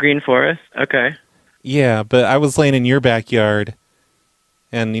 Green Forest? Okay. Yeah, but I was laying in your backyard,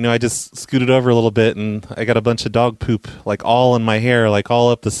 and, you know, I just scooted over a little bit, and I got a bunch of dog poop, like, all in my hair, like, all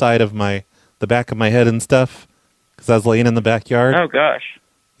up the side of the back of my head and stuff, because I was laying in the backyard. Oh, gosh.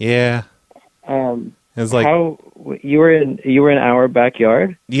 Yeah. It was like... You were in our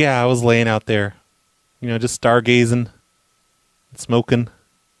backyard? Yeah, I was laying out there, you know, just stargazing, smoking.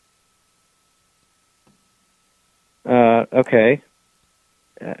 Okay.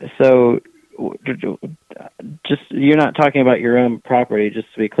 So, just you're not talking about your own property,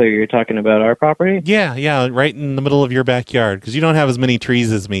 just to be clear. You're talking about our property? Yeah, right in the middle of your backyard, because you don't have as many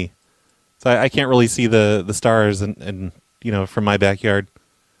trees as me. So I can't really see the stars and you know, from my backyard.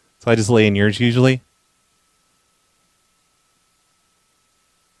 So I just lay in yours usually.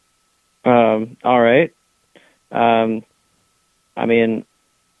 All right. I mean,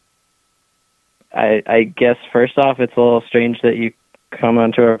 I guess first off, it's a little strange that you come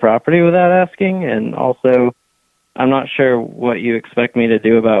onto our property without asking, and also, I'm not sure what you expect me to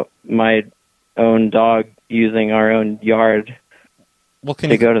do about my own dog using our own yard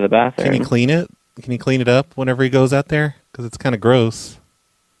to go to the bathroom. Can you clean it? Can you clean it up whenever he goes out there? Because it's kind of gross.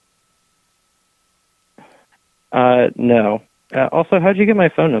 No. Also, how'd you get my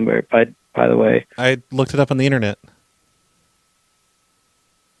phone number, by the way? I looked it up on the internet.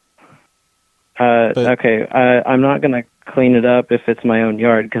 Okay, I'm not going to clean it up if it's my own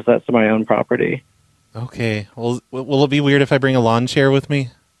yard, because that's my own property. Okay. Well, will it be weird if I bring a lawn chair with me?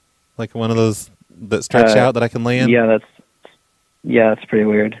 Like one of those that stretch out that I can lay in? Yeah, that's pretty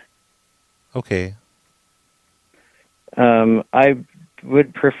weird. Okay. I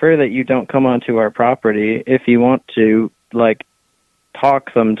would prefer that you don't come onto our property. If you want to, like, talk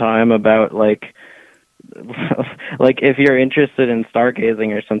sometime about, like if you're interested in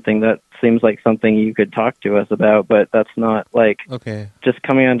stargazing or something, that seems like something you could talk to us about, but that's not, like, okay. Just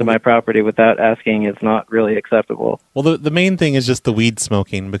coming onto my property without asking is not really acceptable. Well, the main thing is just the weed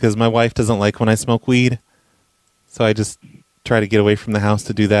smoking, because my wife doesn't like when I smoke weed, so I just try to get away from the house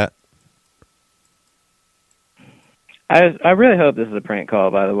to do that. I really hope this is a prank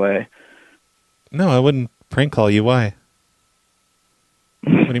call, by the way. No, I wouldn't prank call you. Why?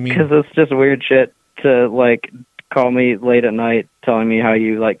 What do you mean? Because it's just weird shit to, like, call me late at night telling me how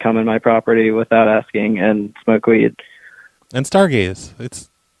you, like, come in my property without asking and smoke weed. And stargaze.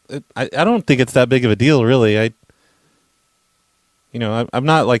 I don't think it's that big of a deal, really. You know, I'm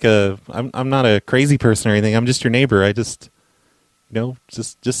not like I'm not a crazy person or anything. I'm just your neighbor. I just, you know,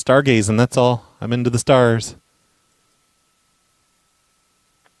 just stargazing. That's all. I'm into the stars.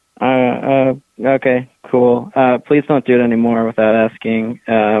 Okay, cool. Please don't do it anymore without asking.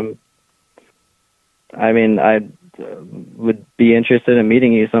 I mean, I would be interested in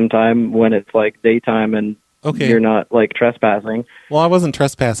meeting you sometime when it's like daytime and you're not like trespassing. Well, I wasn't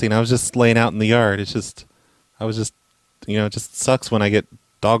trespassing. I was just laying out in the yard. I was just, you know, it just sucks when I get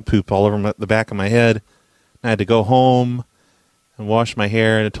dog poop all over the back of my head. I had to go home and wash my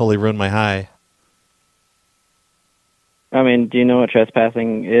hair, and it totally ruined my high. I mean, do you know what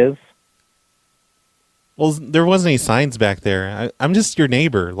trespassing is? Well, there wasn't any signs back there. I'm just your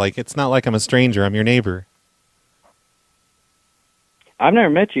neighbor. Like, it's not like I'm a stranger. I'm your neighbor. I've never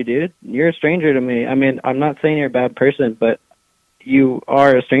met you, dude. You're a stranger to me. I mean, I'm not saying you're a bad person, but you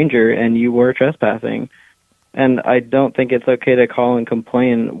are a stranger and you were trespassing. And I don't think it's okay to call and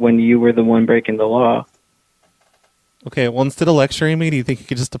complain when you were the one breaking the law. Okay, well, instead of lecturing me, do you think you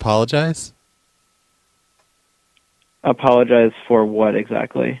could just apologize? Apologize for what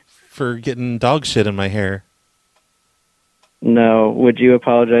exactly? For getting dog shit in my hair. No. Would you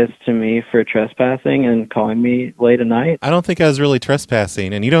apologize to me for trespassing and calling me late at night? I don't think I was really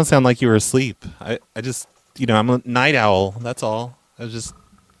trespassing, and you don't sound like you were asleep. I just, you know, I'm a night owl, that's all. I was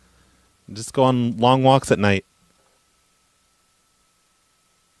just go on long walks at night.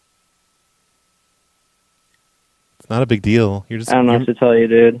 It's not a big deal. I don't know what to tell you,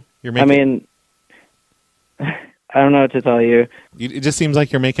 dude. I mean, I don't know what to tell you. It just seems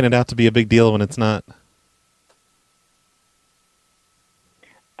like you're making it out to be a big deal when it's not.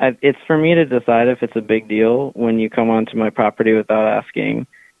 It's for me to decide if it's a big deal when you come onto my property without asking.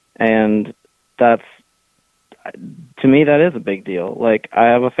 And that's, to me, that is a big deal. Like, I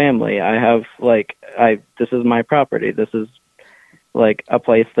have a family. I have, like, this is my property. This is, like, a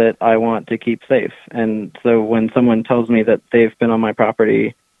place that I want to keep safe. And so when someone tells me that they've been on my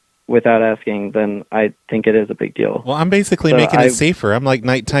property without asking, then I think it is a big deal. Well, I'm basically making it safer. I'm like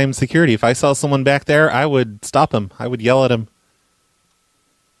nighttime security. If I saw someone back there, I would stop him. I would yell at him.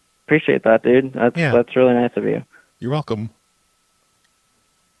 Appreciate that, dude. That's really nice of you. You're welcome.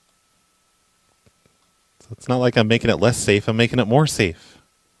 So it's not like I'm making it less safe. I'm making it more safe.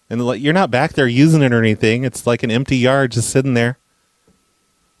 And you're not back there using it or anything. It's like an empty yard just sitting there.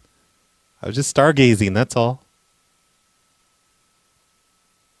 I was just stargazing, that's all.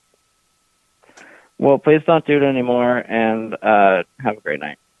 Well, please don't do it anymore, and have a great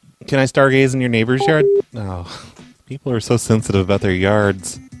night. Can I stargaze in your neighbor's yard? Oh, people are so sensitive about their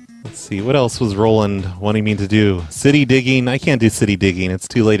yards. Let's see, what else was Roland wanting me to do? City digging? I can't do city digging. It's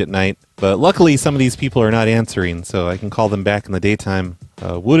too late at night. But luckily, some of these people are not answering, so I can call them back in the daytime.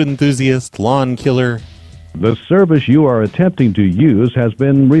 Wood enthusiast, lawn killer. The service you are attempting to use has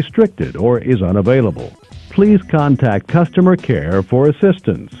been restricted or is unavailable. Please contact customer care for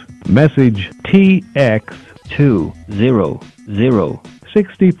assistance. Message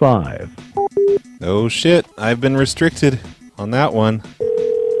TX20065. Oh shit, I've been restricted on that one.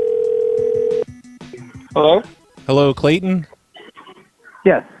 Hello? Hello, Clayton?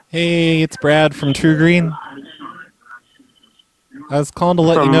 Yes. Hey, it's Brad from True Green. I was calling to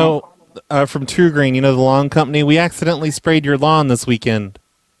let you know, from True Green, you know, the lawn company, we accidentally sprayed your lawn this weekend.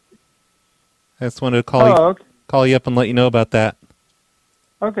 I just wanted to call you up and let you know about that.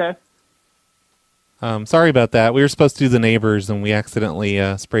 Okay. Sorry about that. We were supposed to do the neighbors, and we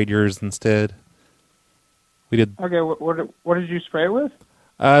accidentally sprayed yours instead. We did. Okay, what did you spray it with?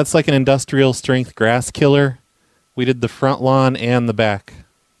 It's like an industrial strength grass killer. We did the front lawn and the back.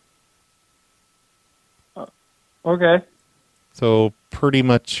 Okay. So pretty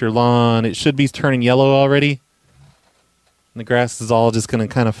much your lawn, it should be turning yellow already. And the grass is all just going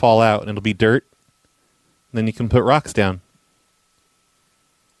to kind of fall out, and it'll be dirt. And then you can put rocks down.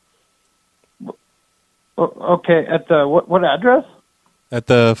 Okay, at the what address? At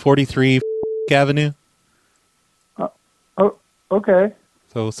the 43 Avenue. Okay.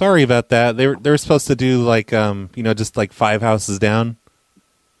 So sorry about that. They were supposed to do like you know, just like 5 houses down.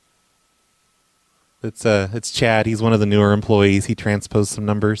 It's Chad. He's one of the newer employees. He transposed some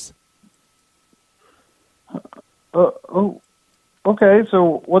numbers. Okay.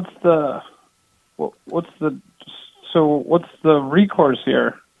 So what's the recourse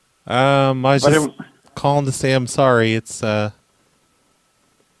here? I was just calling to say I'm sorry. It's I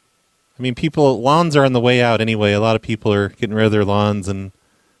mean, lawns are on the way out anyway. A lot of people are getting rid of their lawns and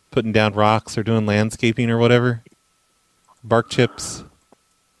putting down rocks or doing landscaping or whatever. Bark chips.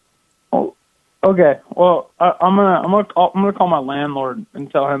 Oh, okay. Well, I'm gonna call my landlord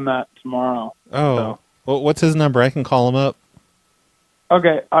and tell him that tomorrow. Oh, so. Well, what's his number? I can call him up.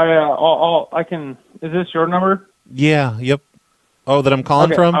 Okay, I can. Is this your number? Yeah. Yep. Oh, that I'm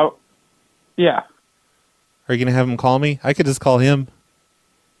calling Okay, from? Yeah. Are you gonna have him call me? I could just call him.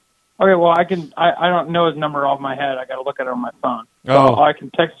 Okay, well, I can. I don't know his number off my head. I got to look at it on my phone. So Oh. I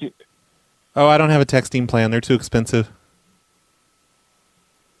can text you. Oh, I don't have a texting plan. They're too expensive.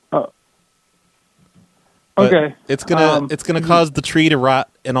 Oh. But Okay. It's gonna cause the tree to rot,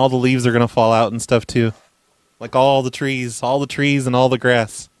 and all the leaves are gonna fall out and stuff too. Like all the trees and all the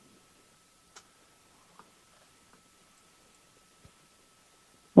grass.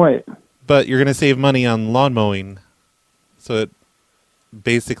 Wait. But you're gonna save money on lawn mowing. So it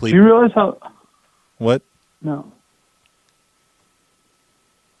basically. Do you realize how? What? No.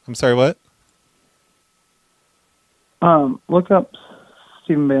 I'm sorry. What? Look up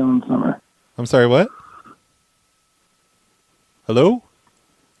Stephen Balin's number. I'm sorry. What? Hello?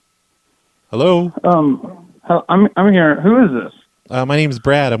 Hello? I'm here. Who is this? My name's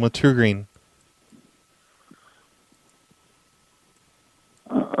Brad. I'm with True Green.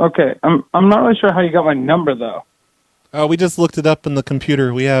 Okay, I'm not really sure how you got my number though. Oh, we just looked it up in the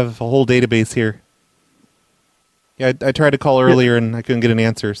computer. We have a whole database here. Yeah, I tried to call earlier and I couldn't get an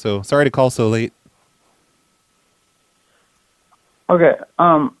answer, so sorry to call so late. Okay,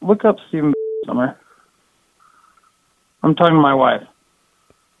 look up Stephen somewhere. I'm talking to my wife.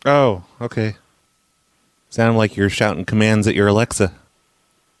 Oh, okay. Sound like you're shouting commands at your Alexa.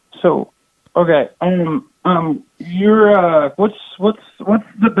 So, okay, you're what's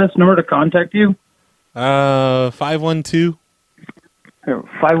the best number to contact you? 512.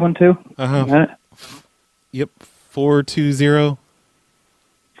 512. Yep, 420.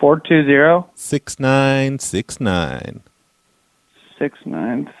 420. 6969.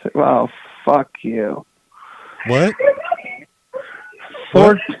 696. Wow, fuck you. What?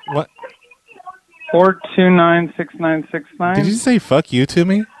 What? 4296969. Did you say fuck you to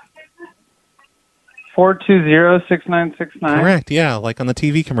me? 4206969. Correct, yeah, like on the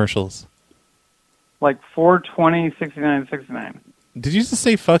TV commercials. Like 4206969. Did you just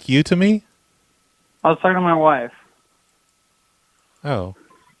say fuck you to me? I was talking to my wife. Oh.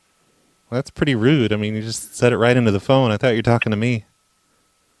 Well, that's pretty rude. I mean, you just said it right into the phone. I thought you were talking to me.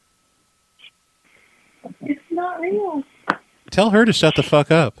 It's not real. Tell her to shut the fuck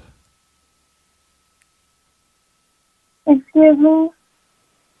up. Excuse me?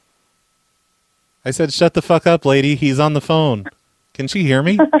 I said, shut the fuck up, lady. He's on the phone. Can she hear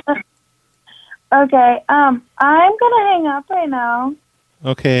me? Okay, I'm gonna hang up right now.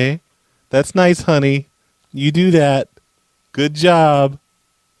 Okay. That's nice, honey. You do that. Good job.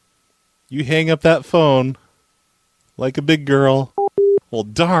 You hang up that phone like a big girl. Well,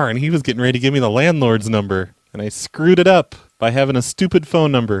 darn, he was getting ready to give me the landlord's number, and I screwed it up by having a stupid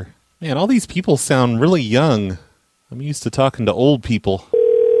phone number. Man, all these people sound really young. I'm used to talking to old people.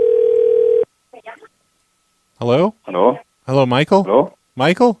 Hello? Hello? Hello, Michael? Hello?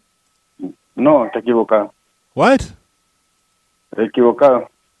 Michael? No, te equivocado. What? Te equivocado.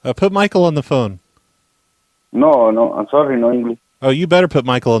 Put Michael on the phone. No, I'm sorry, no English. Oh, you better put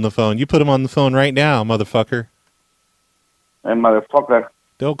Michael on the phone. You put him on the phone right now, motherfucker. Hey, motherfucker.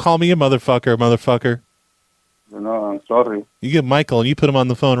 Don't call me a motherfucker, motherfucker. No, I'm sorry. You get Michael and you put him on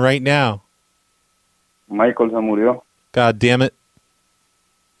the phone right now. Michael se murió. God damn it.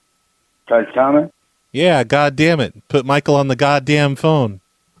 Calzame? Yeah, god damn it. Put Michael on the goddamn phone.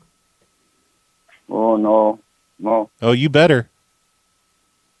 Oh, no. Oh, you better.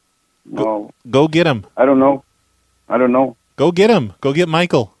 No. Go get him. I don't know. Go get him. Go get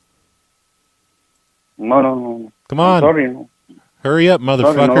Michael. No. Come on. I'm sorry. No. Hurry up,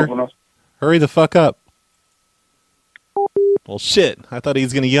 motherfucker. No. Hurry the fuck up. Well, shit. I thought he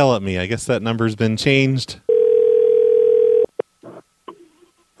was going to yell at me. I guess that number's been changed.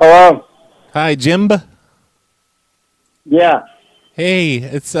 Hello? Hi, Jim. Yeah. Hey,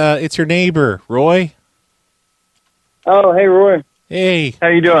 it's your neighbor, Roy. Oh, hey, Roy. Hey. How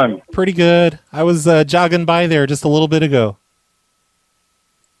you doing? Pretty good. I was jogging by there just a little bit ago.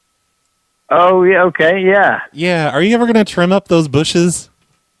 Oh, yeah, okay, yeah. Yeah, are you ever going to trim up those bushes?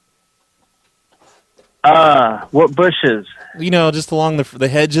 What bushes? You know, just along the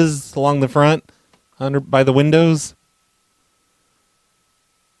hedges along the front, by the windows.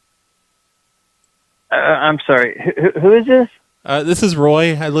 I'm sorry. Who is this? This is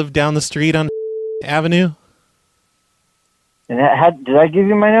Roy. I live down the street on Avenue. And did I give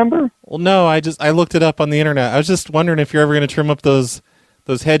you my number? Well, no. I looked it up on the internet. I was just wondering if you're ever going to trim up those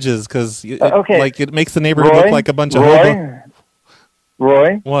hedges because it makes the neighborhood look like a bunch of hobo.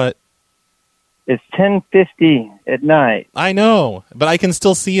 Roy. What? It's 10:50 at night. I know, but I can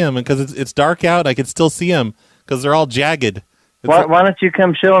still see them because it's dark out. I can still see them because they're all jagged Why don't you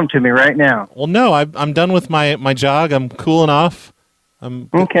come show them to me right now? Well, no, I'm done with my jog. I'm cooling off. I'm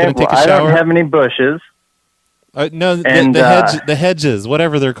Okay, gonna take a I shower. don't have any bushes. No, And, the hedges,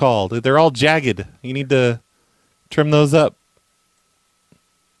 whatever they're called, they're all jagged. You need to trim those up.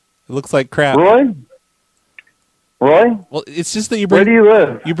 It looks like crap. Roy? Well, it's just that you bring. Where do you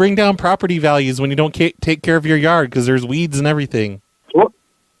live? You bring down property values when you don't take care of your yard because there's weeds and everything.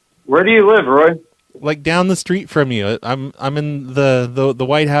 Where do you live, Roy? Like down the street from you. I'm in the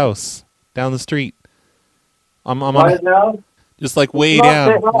White House down the street. I'm White House? Just like way It's not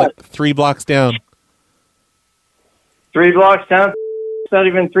down, that high. like 3 blocks down. 3 blocks down? It's not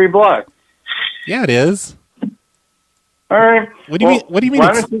even 3 blocks. Yeah, it is. All right. What do you mean? What do you mean?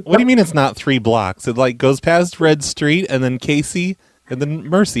 why It's, don't you what do you mean? It's not 3 blocks. It like goes past Red Street and then Casey and then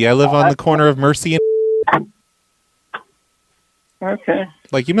Mercy. I live on the corner of Mercy and. Okay.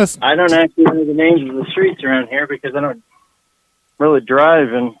 Like you must. I don't actually know the names of the streets around here because I don't really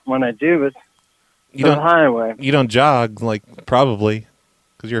drive, and when I do, it's You the don't highway. You don't jog, like probably,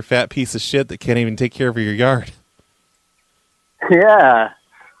 because you're a fat piece of shit that can't even take care of your yard. Yeah.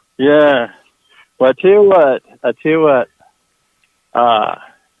 Well, I tell you what.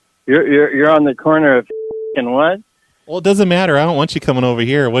 You're on the corner of and what? Well, it doesn't matter. I don't want you coming over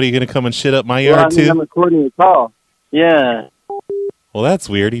here. What are you going to come and shit up my Well, yard too? I'm recording your call. Yeah. Well, that's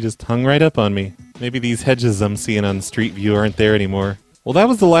weird. He just hung right up on me. Maybe these hedges I'm seeing on Street View aren't there anymore. Well, that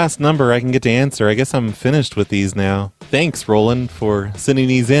was the last number I can get to answer. I guess I'm finished with these now. Thanks, Roland, for sending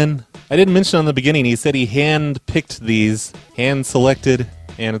these in. I didn't mention on the beginning, he said he hand-picked these, hand-selected,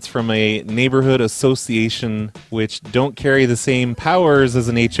 and it's from a neighborhood association which don't carry the same powers as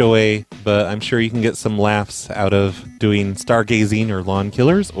an HOA, but I'm sure you can get some laughs out of doing stargazing or lawn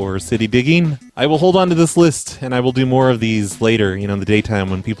killers or city digging. I will hold on to this list, and I will do more of these later, in the daytime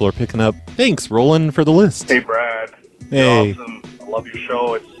when people are picking up. Thanks, Roland, for the list. Hey, Brad. Hey. You're awesome. I love your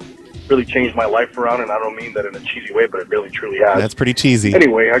show. It's really changed my life around, and I don't mean that in a cheesy way, but it really, truly has. That's pretty cheesy.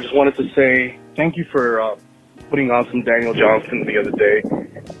 Anyway, I just wanted to say thank you for putting on some Daniel Johnston the other day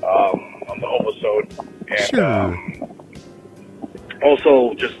on the Hobosode. And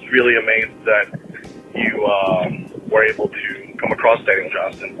also just really amazed that you were able to come across Daniel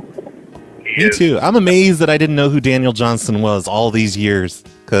Johnston. Me too. I'm amazed that I didn't know who Daniel Johnston was all these years,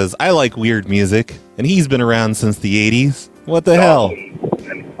 because I like weird music, and he's been around since the 80s. What the hell? And,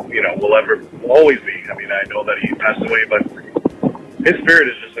 will always be. I mean, I know that he passed away, but his spirit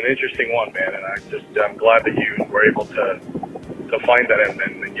is just an interesting one, man, and I'm glad that you were able to find that and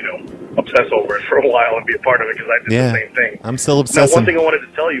obsess over it for a while and be a part of it, because I did the same thing. I'm still Now, obsessing. one thing I wanted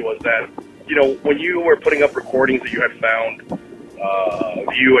to tell you was that, when you were putting up recordings that you had found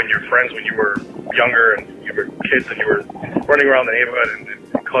of you and your friends when you were younger and you were kids and you were running around the neighborhood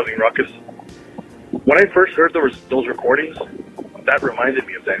and causing ruckus, when I first heard those recordings, that reminded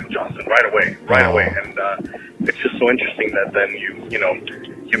me of Daniel Johnston right away. And it's just so interesting that then you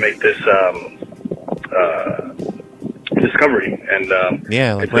make this discovery, and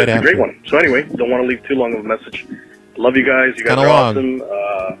it's right a after. great one. So anyway, don't want to leave too long of a message. Love you guys. You guys Kinda are long.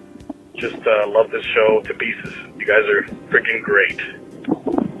 awesome. Just love this show to pieces. You guys are freaking great.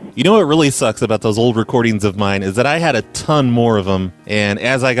 You know what really sucks about those old recordings of mine is that I had a ton more of them, and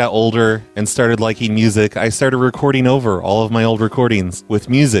as I got older and started liking music, I started recording over all of my old recordings with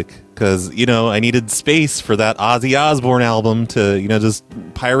music, because, I needed space for that Ozzy Osbourne album to, just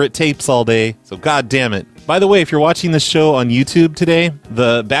pirate tapes all day, so god damn it. By the way, if you're watching this show on YouTube today,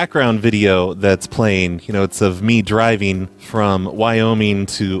 the background video that's playing, it's of me driving from Wyoming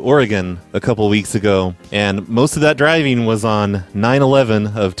to Oregon a couple weeks ago, and most of that driving was on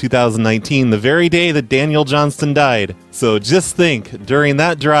 9/11 of 2019, the very day that Daniel Johnston died. So just think, during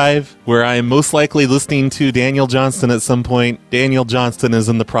that drive, where I am most likely listening to Daniel Johnston at some point, Daniel Johnston is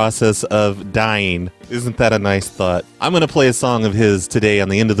in the process of dying. Isn't that a nice thought? I'm going to play a song of his today on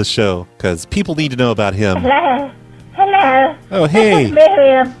the end of the show, because people need to know about him. Hello. Oh, hey. This is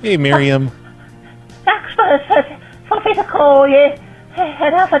Miriam. Hey, Miriam. Thanks for me to call you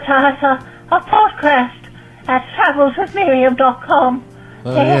an advertiser, a podcast at travelswithmiriam.com.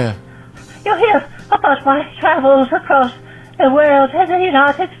 Oh, yeah. You'll hear about my travels across the world and the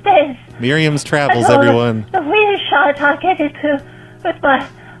United States. Miriam's Travels, And all everyone. The weird shit I get into with my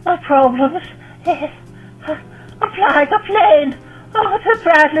problems. Yes. I'm flying a plane over to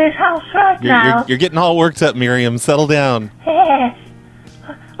Bradley's house right now. You're getting all worked up, Miriam. Settle down. Yes.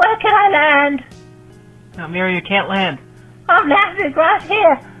 Where can I land? No, Miriam, you can't land. I'm landing right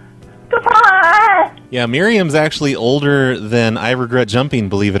here. Goodbye. Yeah, Miriam's actually older than Iregretjumping,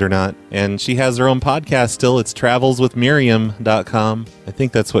 believe it or not. And she has her own podcast still. It's travelswithmiriam.com. I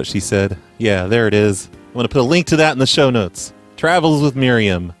think that's what she said. Yeah, there it is. I'm going to put a link to that in the show notes. Travels with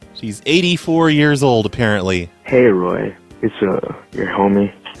Miriam. She's 84 years old, apparently. Hey, Roy. It's your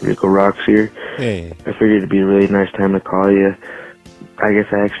homie, Rico Rocks here. Hey. I figured it'd be a really nice time to call you. I guess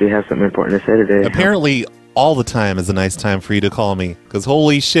I actually have something important to say today. Apparently, all the time is a nice time for you to call me. Because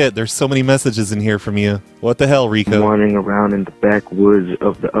holy shit, there's so many messages in here from you. What the hell, Rico? I'm wandering around in the backwoods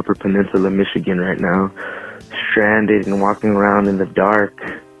of the Upper Peninsula, Michigan right now. Stranded and walking around in the dark,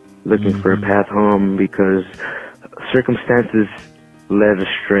 looking for a path home because circumstances led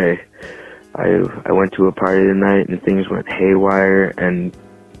astray. I went to a party tonight and things went haywire, and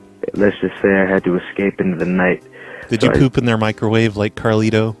let's just say I had to escape into the night. Did you poop in their microwave like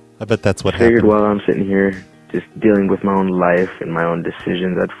Carlito? I bet that's what figured happened. While I'm sitting here just dealing with my own life and my own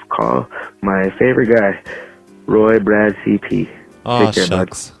decisions, I'd call my favorite guy, Roy Brad CP. Aw, Take care,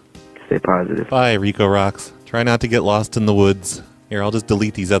 shucks. bud. Stay positive. Bye, Rico Rocks. Try not to get lost in the woods. Here, I'll just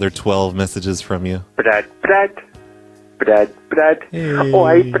delete these other 12 messages from you. Brad. Hey.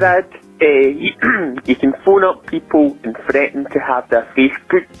 Oi, Brad. You can phone up people and threaten to have their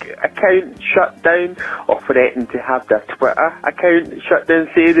Facebook account shut down, or threaten to have their Twitter account shut down.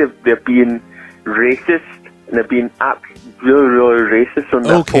 Say they're being racist, and they're being really racist on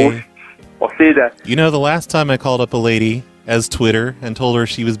their posts. Or say that. You know, the last time I called up a lady as Twitter and told her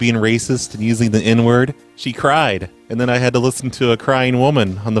she was being racist and using the N-word, she cried. And then I had to listen to a crying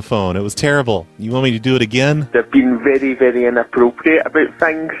woman on the phone. It was terrible. You want me to do it again? They're being very inappropriate about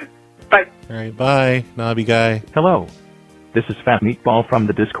things. Bye. All right, bye, knobby guy. Hello. This is Fat Meatball from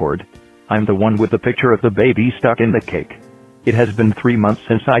the Discord. I'm the one with the picture of the baby stuck in the cake. It has been 3 months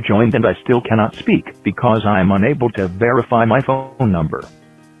since I joined and I still cannot speak because I am unable to verify my phone number.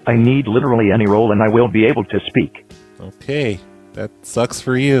 I need literally any role and I will be able to speak. Okay, that sucks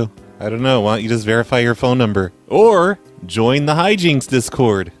for you. I don't know, why don't you just verify your phone number? Or join the Hijinks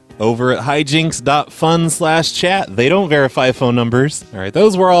Discord over at hijinks.fun/chat. They don't verify phone numbers. All right,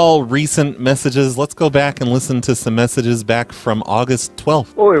 those were all recent messages. Let's go back and listen to some messages back from August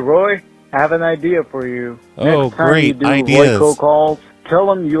 12th. Oi, Roy, I have an idea for you. Oh, Next time great you do ideas. Royco calls, tell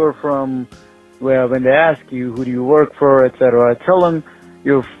them you're from, well, when they ask you who do you work for, etc., tell them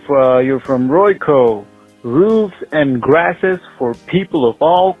you're from Royco, Roofs and Grasses for People of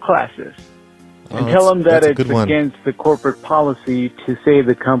All Classes. And tell them that it's against the corporate policy to say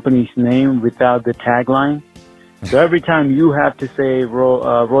the company's name without the tagline. So every time you have to say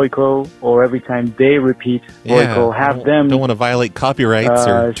Royco, or every time they repeat Royco, have them... Don't want to violate copyrights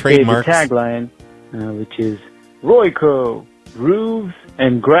or trademarks. Say the tagline, which is Royco, Roofs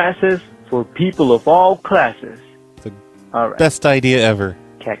and Grasses for People of All Classes. All right. Best idea ever.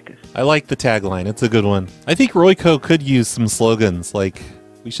 Cactus. I like the tagline. It's a good one. I think Royco could use some slogans. Like,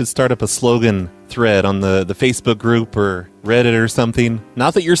 we should start up a slogan thread on the Facebook group or Reddit or something.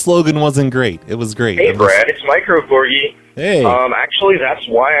 Not that your slogan wasn't great. It was great. Hey, Brad, it's Micro Corgi. Hey. Actually, that's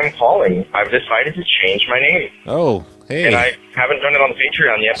why I'm calling. I've decided to change my name. Oh, hey. And I haven't done it on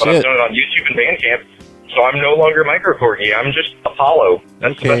Patreon yet, but Shit. I've done it on YouTube and Bandcamp. So I'm no longer Micro Corgi. I'm just Apollo.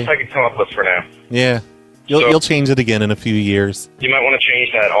 That's the best I could come up with for now. Yeah. You'll change it again in a few years. You might want to change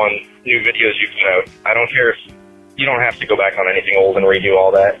that on new videos you put out. I don't care if you don't have to go back on anything old and redo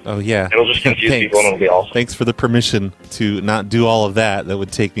all that. Oh, yeah. It'll just confuse people and it'll be awesome. Thanks for the permission to not do all of that. That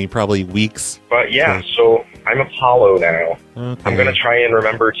would take me probably weeks. But yeah, so I'm Apollo now. Okay. I'm going to try and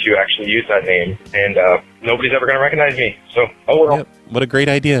remember to actually use that name. And nobody's ever going to recognize me. So, oh well. Yep. What a great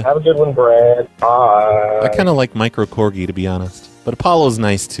idea. Have a good one, Brad. Bye. I kind of like Micro Corgi, to be honest. But Apollo's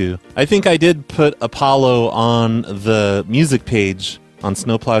nice, too. I think I did put Apollo on the music page on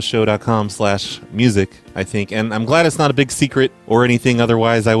snowplowshow.com/music, I think. And I'm glad it's not a big secret or anything.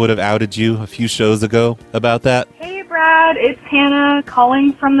 Otherwise, I would have outed you a few shows ago about that. Hey, Brad. It's Hannah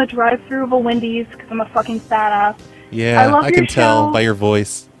calling from the drive-thru of a Wendy's because I'm a fucking fat ass. Yeah, I love I your can tell show. by your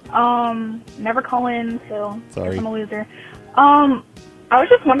voice. Never call in, so Sorry. I'm a loser. I was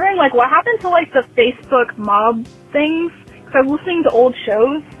just wondering, like, what happened to, like, the Facebook mob things? Because I was listening to old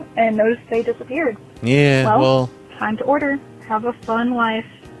shows and noticed they disappeared. Yeah, well... Time to order. Have a fun life.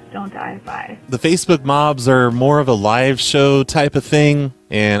 Don't die. Bye. The Facebook mobs are more of a live show type of thing,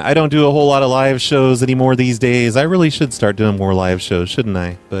 and I don't do a whole lot of live shows anymore these days. I really should start doing more live shows, shouldn't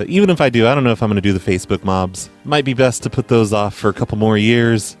I? But even if I do, I don't know if I'm going to do the Facebook mobs. Might be best to put those off for a couple more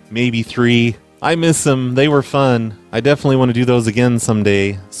years, maybe 3. I miss them. They were fun. I definitely want to do those again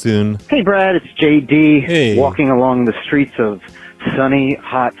someday, soon. Hey, Brad, it's JD. Hey. Walking along the streets of sunny,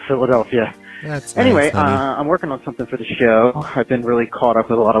 hot Philadelphia. That's anyway, nice, honey. I'm working on something for the show. I've been really caught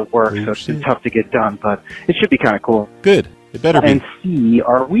up with a lot of work, so it's been tough to get done, but it should be kind of cool. Good. It better be. And C,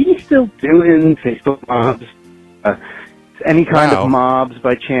 are we still doing Facebook mobs? any kind Wow. of mobs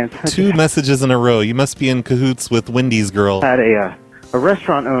by chance. 2 messages in a row. You must be in cahoots with Wendy's girl. Had a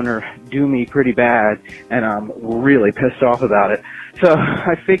restaurant owner do me pretty bad, and I'm really pissed off about it. So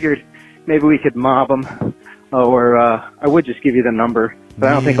I figured maybe we could mob him, or I would just give you the number, but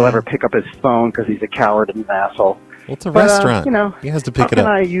I don't think he'll ever pick up his phone because he's a coward and an asshole. Well, it's a restaurant. You know, he has to pick how it can up.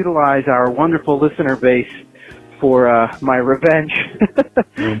 I utilize our wonderful listener base for my revenge?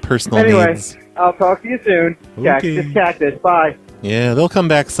 Your own personal Anyway, needs. I'll talk to you soon. Okay. Cactus. Bye. Yeah, they'll come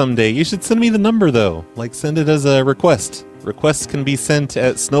back someday. You should send me the number, though. Like, send it as a request. Requests can be sent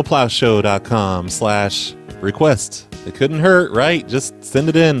at snowplowshow.com/request. It couldn't hurt, right? Just send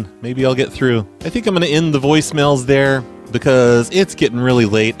it in. Maybe I'll get through. I think I'm going to end the voicemails there because it's getting really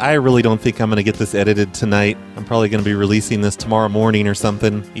late. I really don't think I'm going to get this edited tonight. I'm probably going to be releasing this tomorrow morning or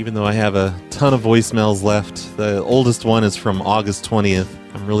something, even though I have a ton of voicemails left. The oldest one is from August 20th.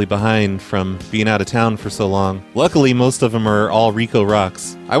 I'm really behind from being out of town for so long. Luckily, most of them are all Rico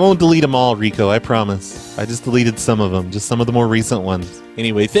Rocks. I won't delete them all, Rico, I promise. I just deleted some of them, just some of the more recent ones.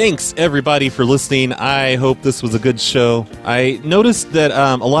 Anyway, thanks everybody for listening. I hope this was a good show. I noticed that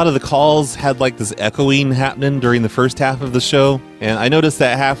a lot of the calls had like this echoing happening during the first half of the show. And I noticed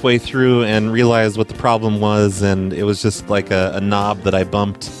that halfway through and realized what the problem was, and it was just like a knob that I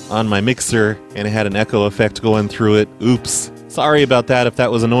bumped on my mixer, and it had an echo effect going through it. Oops. Sorry about that if that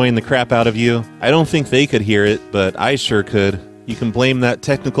was annoying the crap out of you. I don't think they could hear it, but I sure could. You can blame that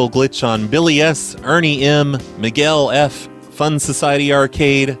technical glitch on Billy S., Ernie M., Miguel F., Fun Society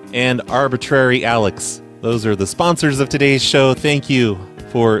Arcade, and ArbitraryAlex. Those are the sponsors of today's show. Thank you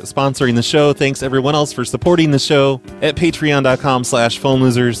for sponsoring the show. Thanks everyone else for supporting the show at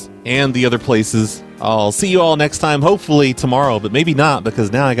patreon.com/phonelosers and the other places. I'll see you all next time, hopefully tomorrow, but maybe not,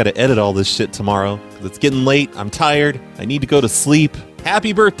 because now I gotta edit all this shit tomorrow. It's getting late, I'm tired, I need to go to sleep.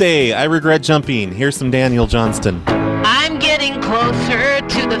 Happy birthday, I regret jumping. Here's some Daniel Johnston. I'm getting closer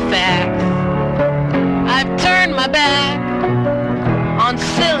to the facts. I've turned my back on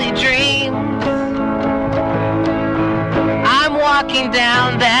silly dreams. I'm walking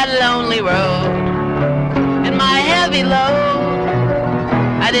down that lonely road, and my heavy load,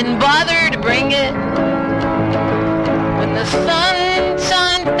 I didn't bother to bring it when the sun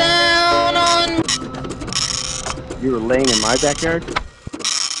shines down on. You were laying in my backyard?